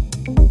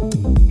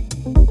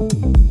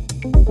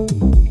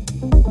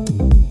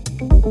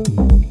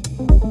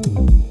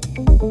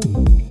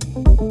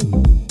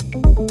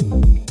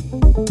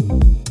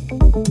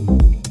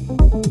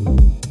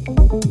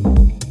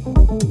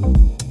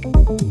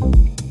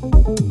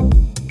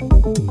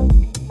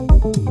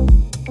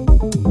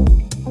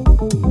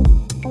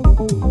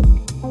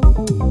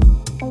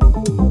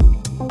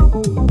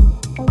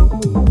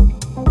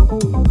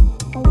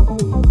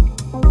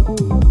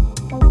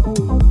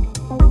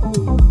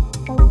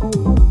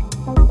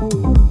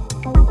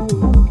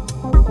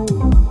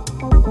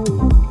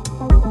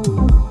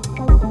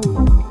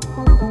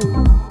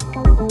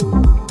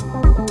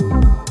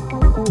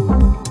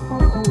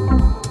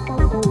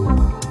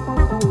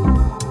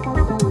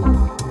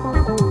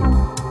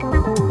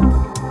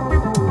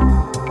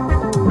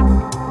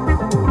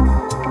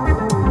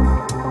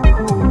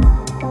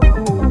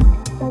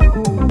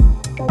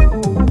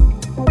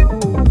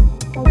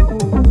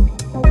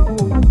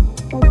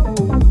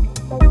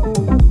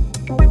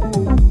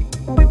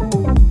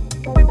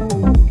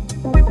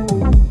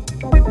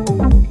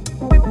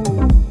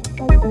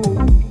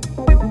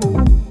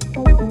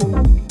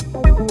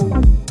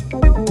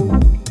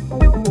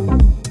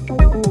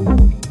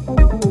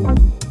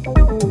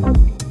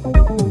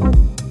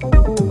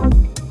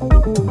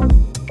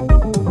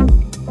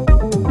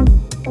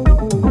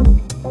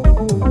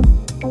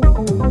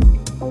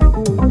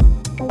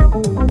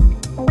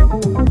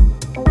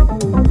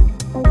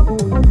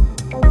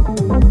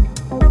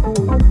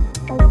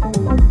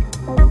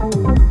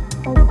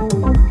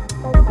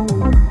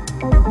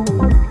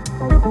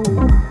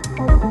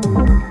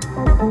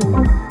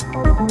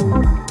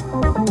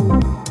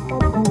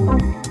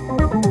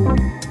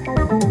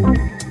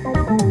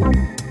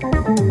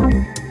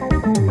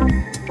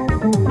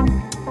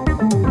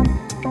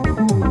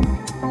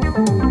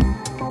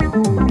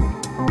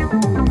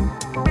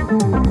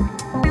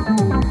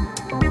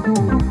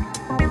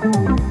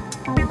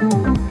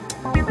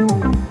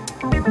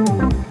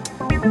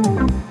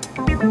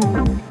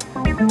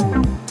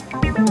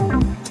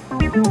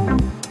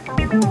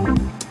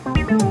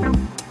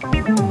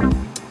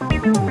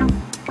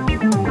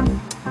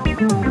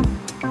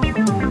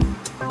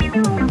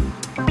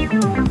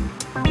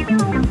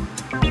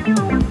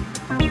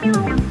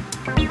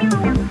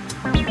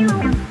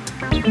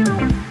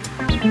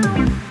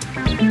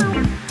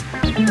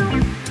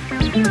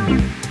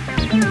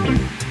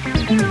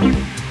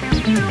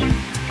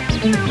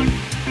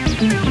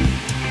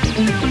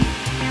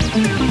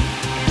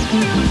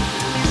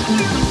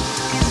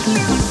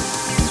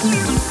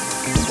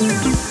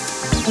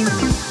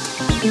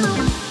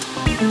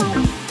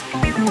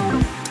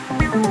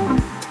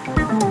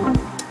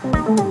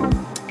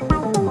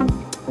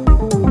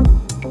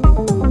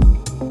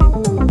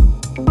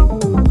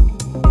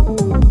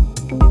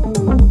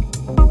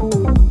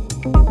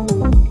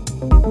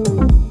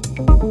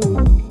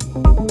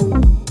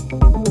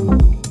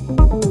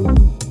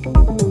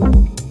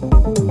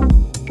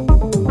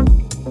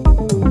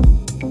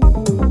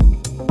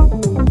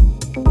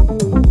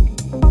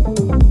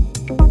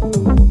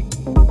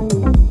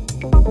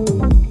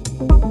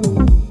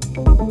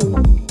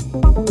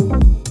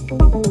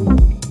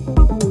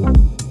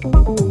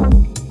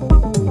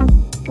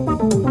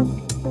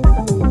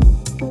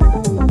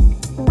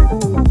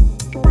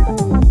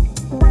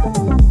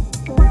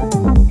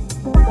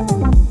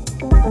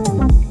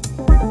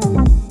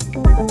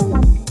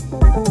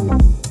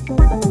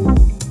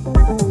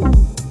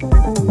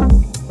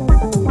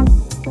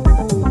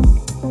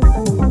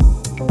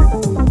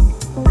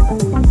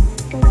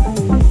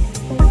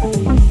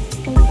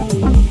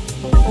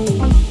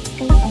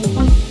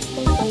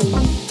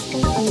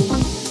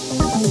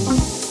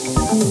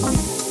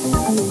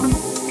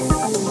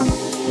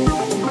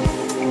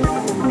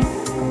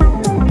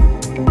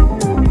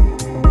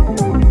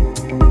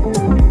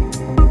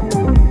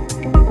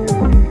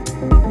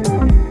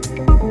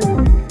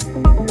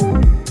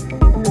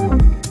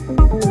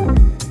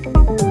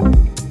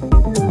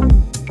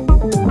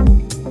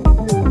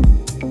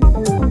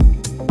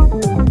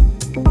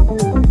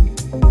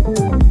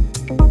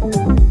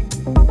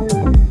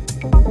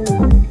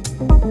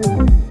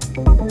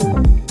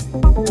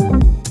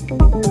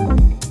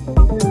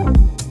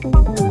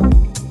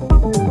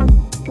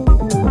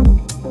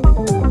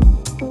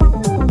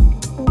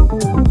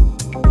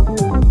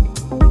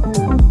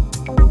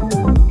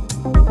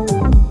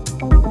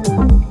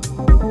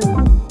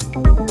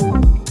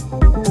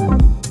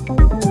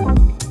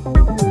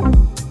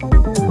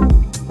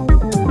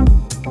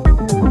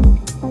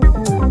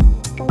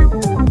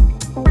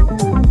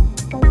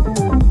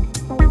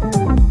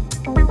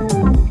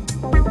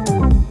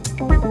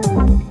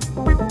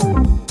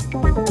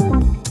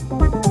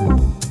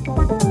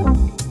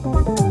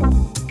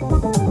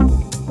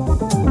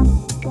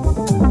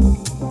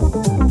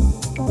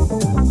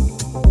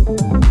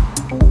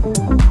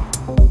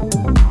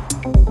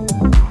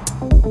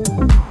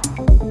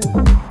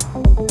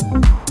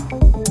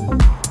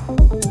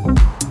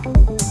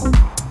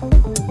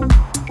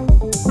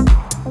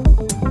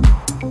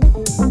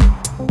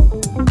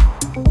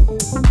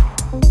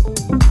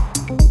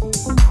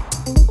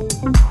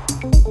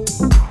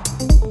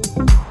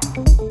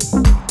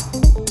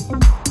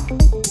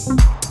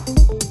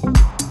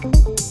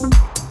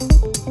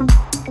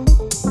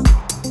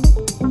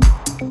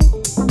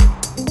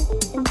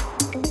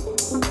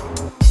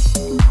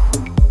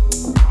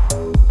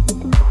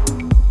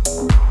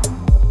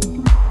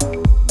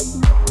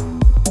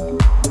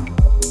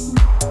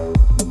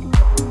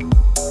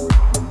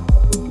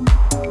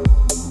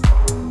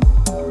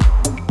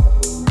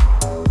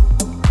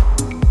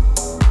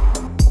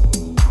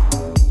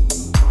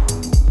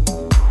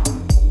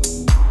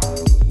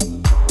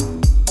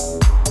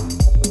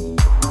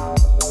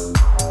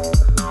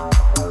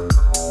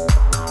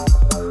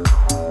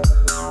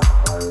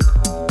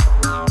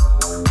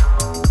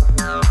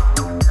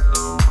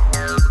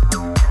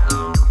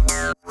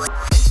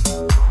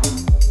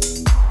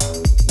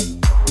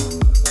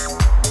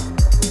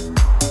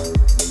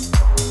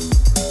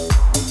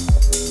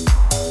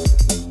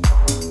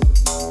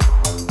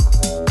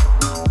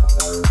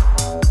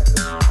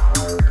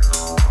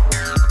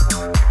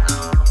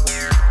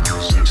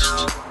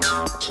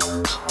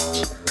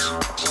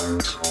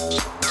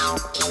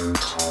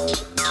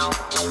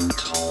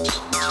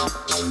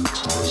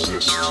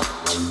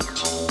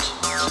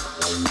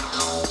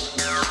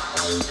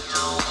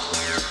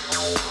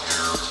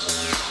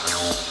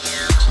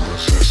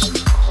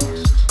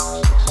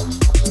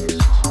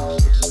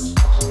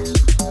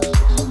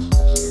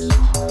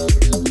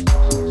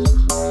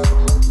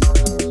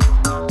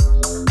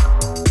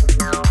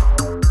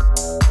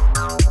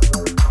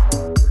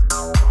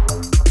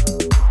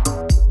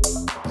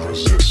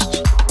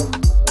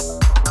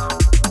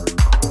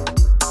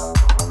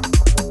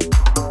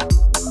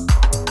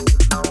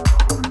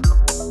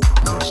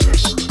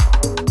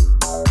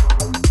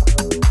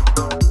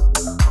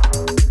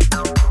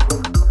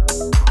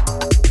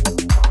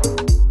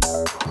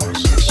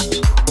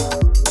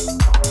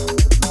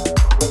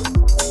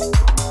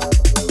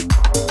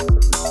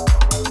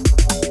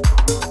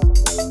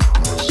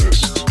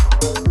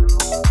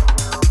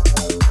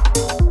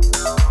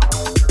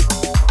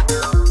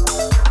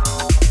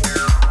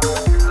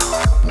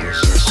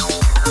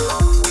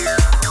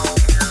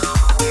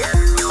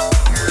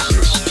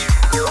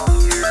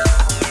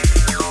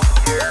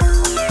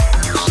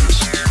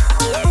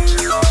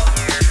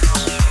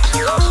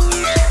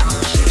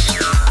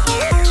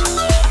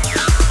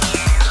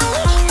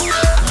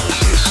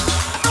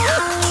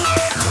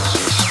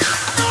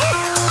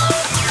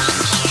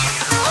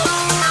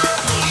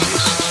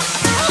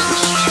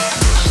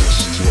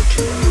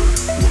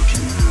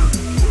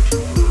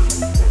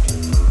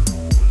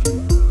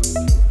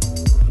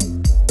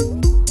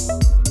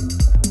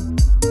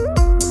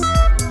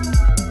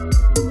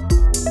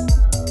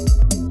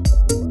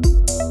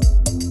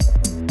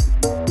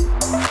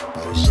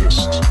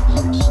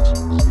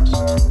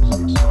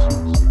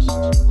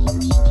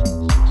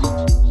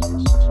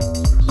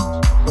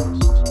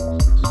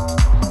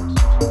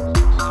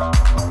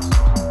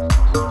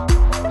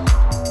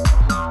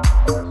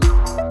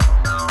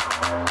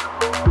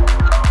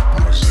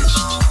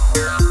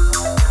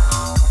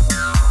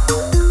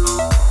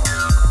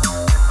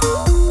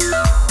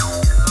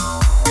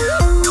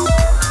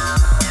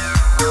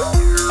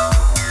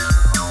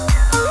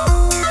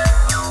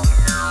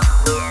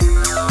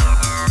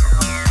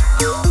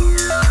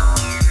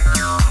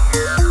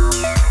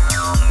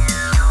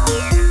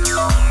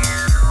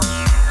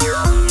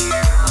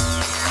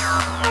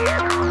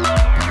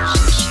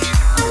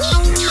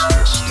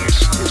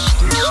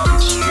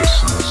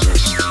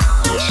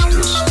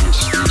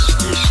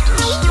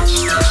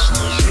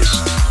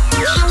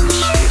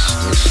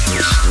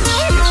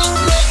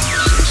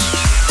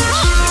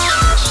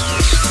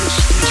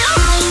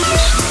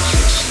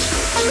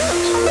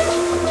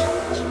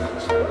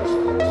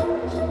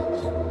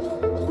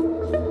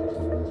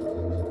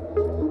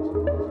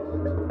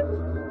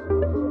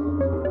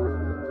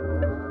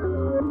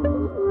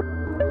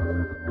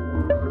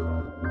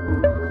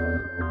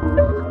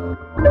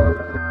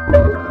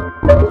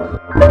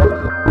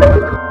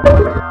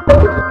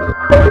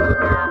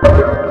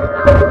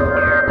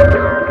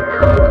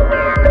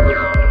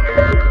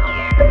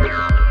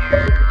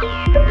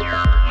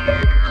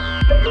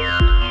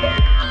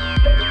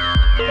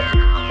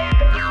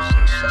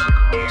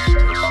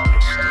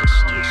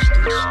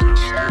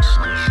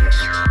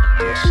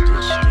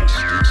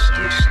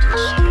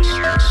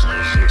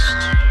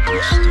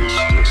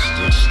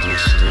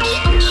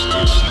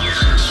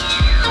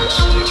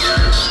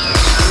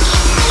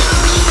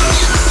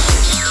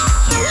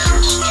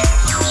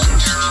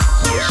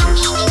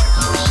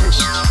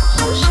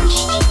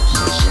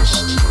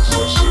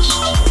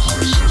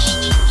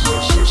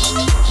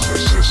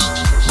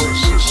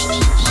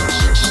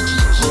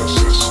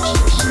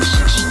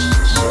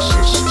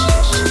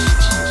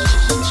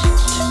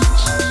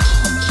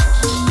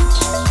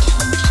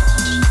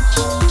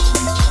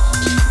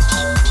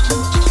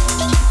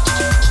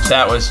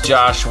 That was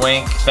Josh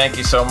Wink. Thank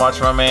you so much,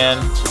 my man.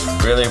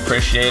 Really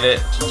appreciate it.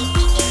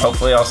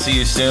 Hopefully I'll see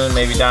you soon,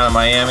 maybe down in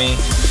Miami.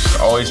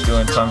 We're always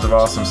doing tons of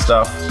awesome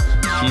stuff.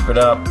 Keep it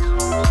up.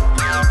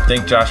 I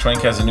think Josh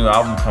Wink has a new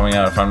album coming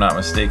out, if I'm not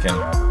mistaken.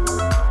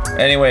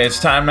 Anyway, it's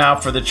time now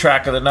for the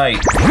track of the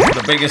night.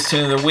 The biggest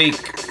tune of the week.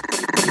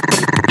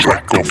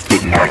 Track of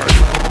the night.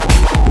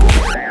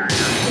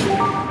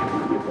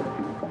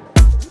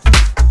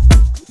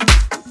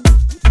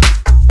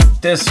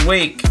 This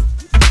week,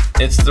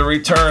 it's the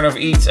return of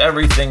Eats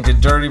Everything to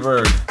Dirty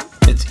Bird.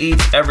 It's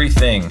Eats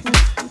Everything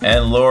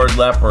and Lord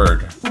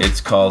Leopard. It's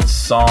called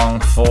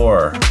Song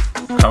 4.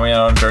 Coming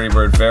out on Dirty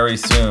Bird very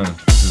soon.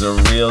 This is a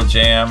real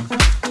jam,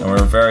 and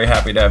we're very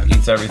happy to have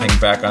Eats Everything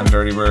back on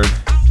Dirty Bird.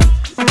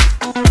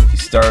 He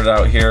started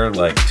out here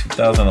like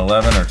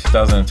 2011 or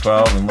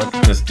 2012, and look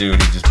at this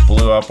dude. He just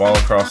blew up all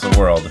across the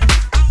world.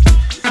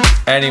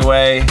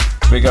 Anyway,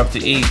 big up to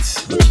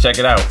Eats. Let's check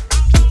it out.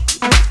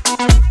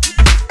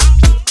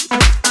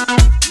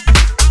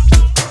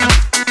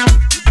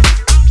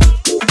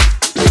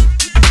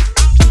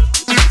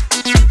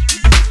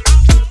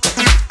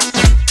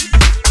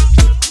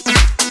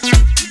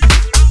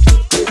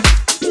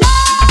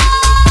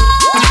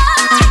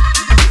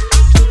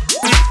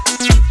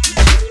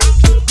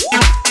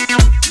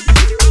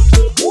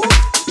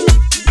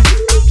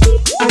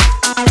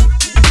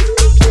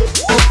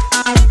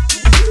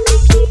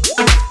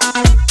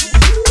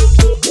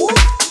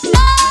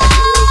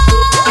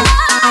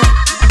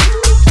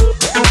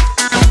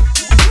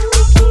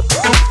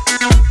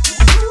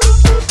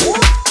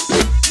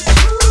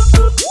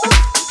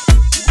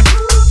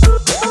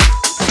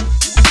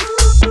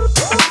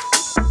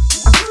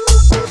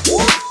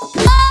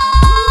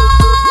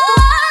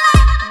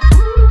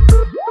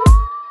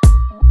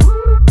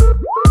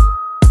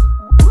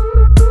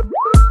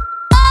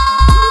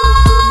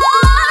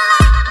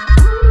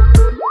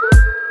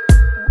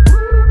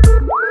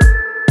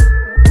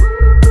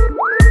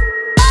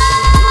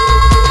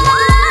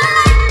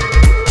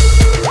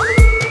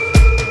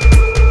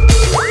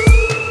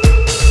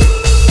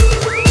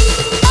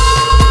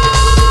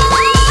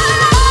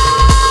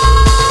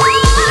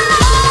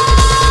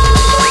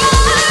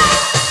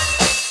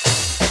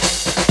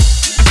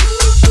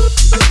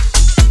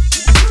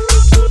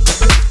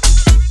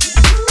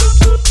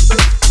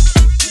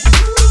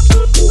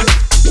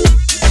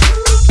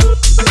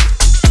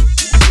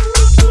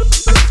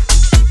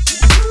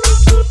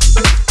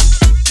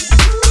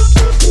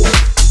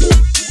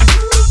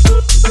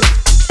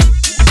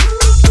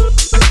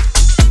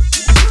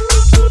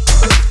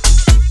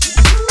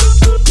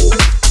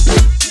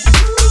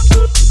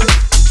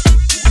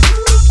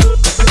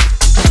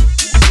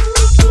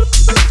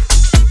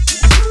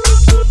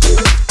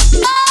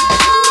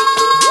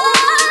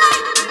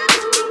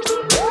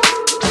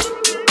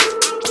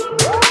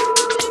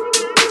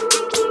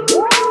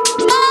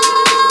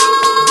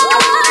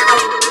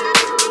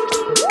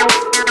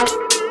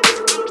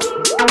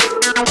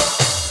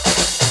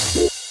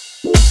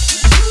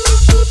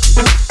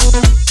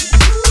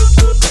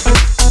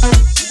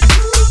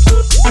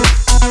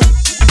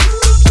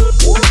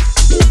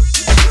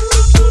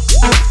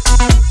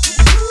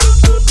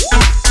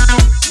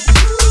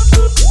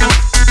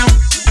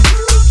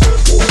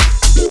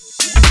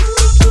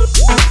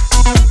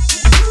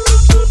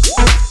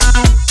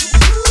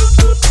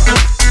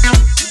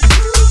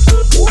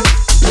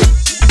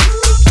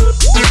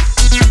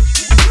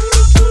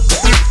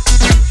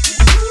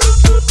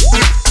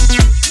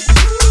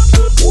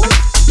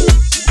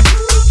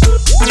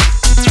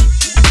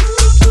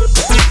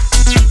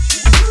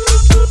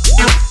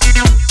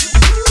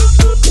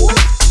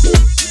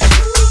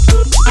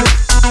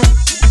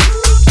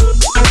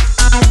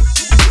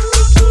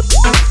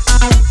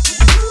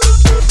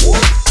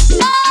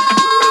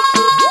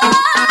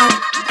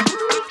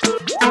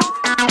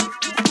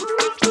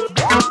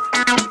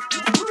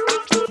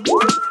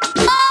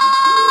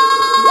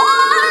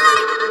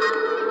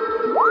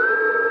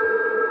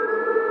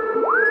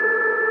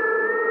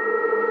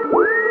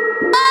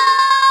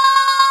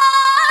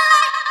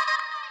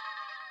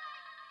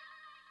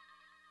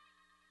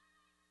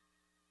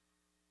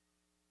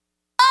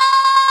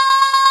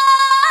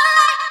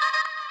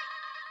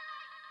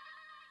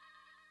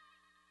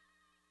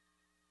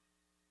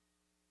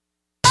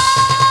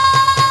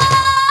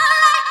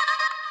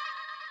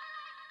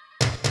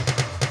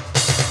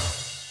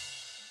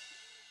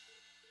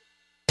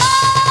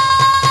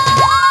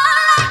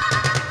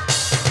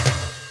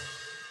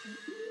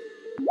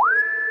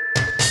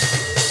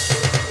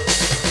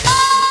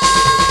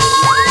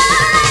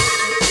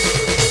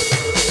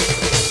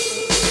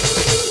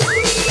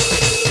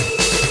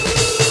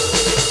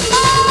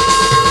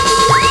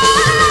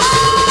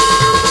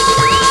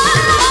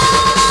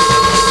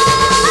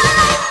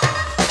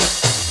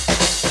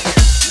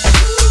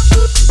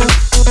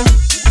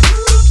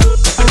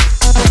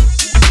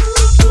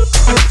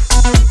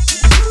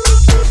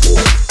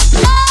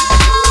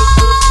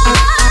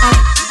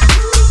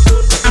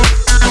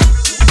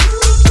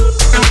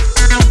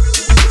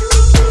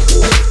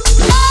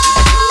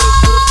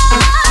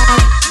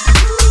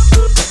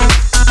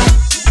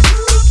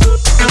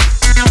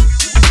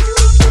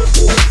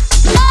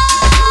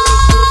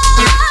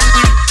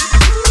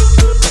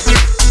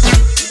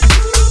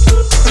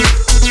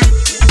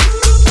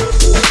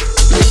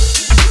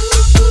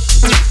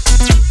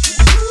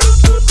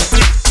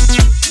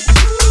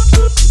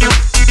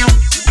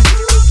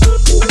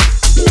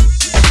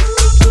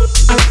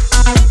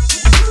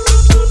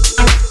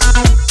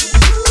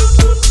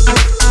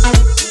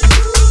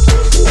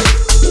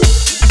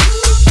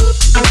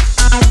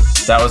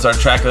 That was our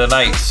track of the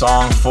night,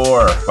 Song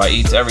 4 by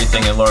Eats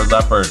Everything and Lord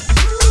Leopard.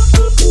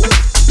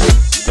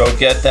 Go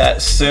get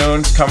that soon.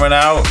 It's coming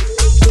out.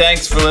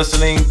 Thanks for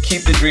listening.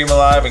 Keep the dream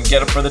alive and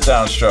get up for the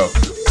downstroke.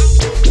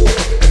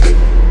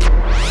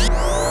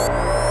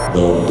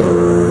 The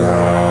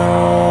Birdhouse.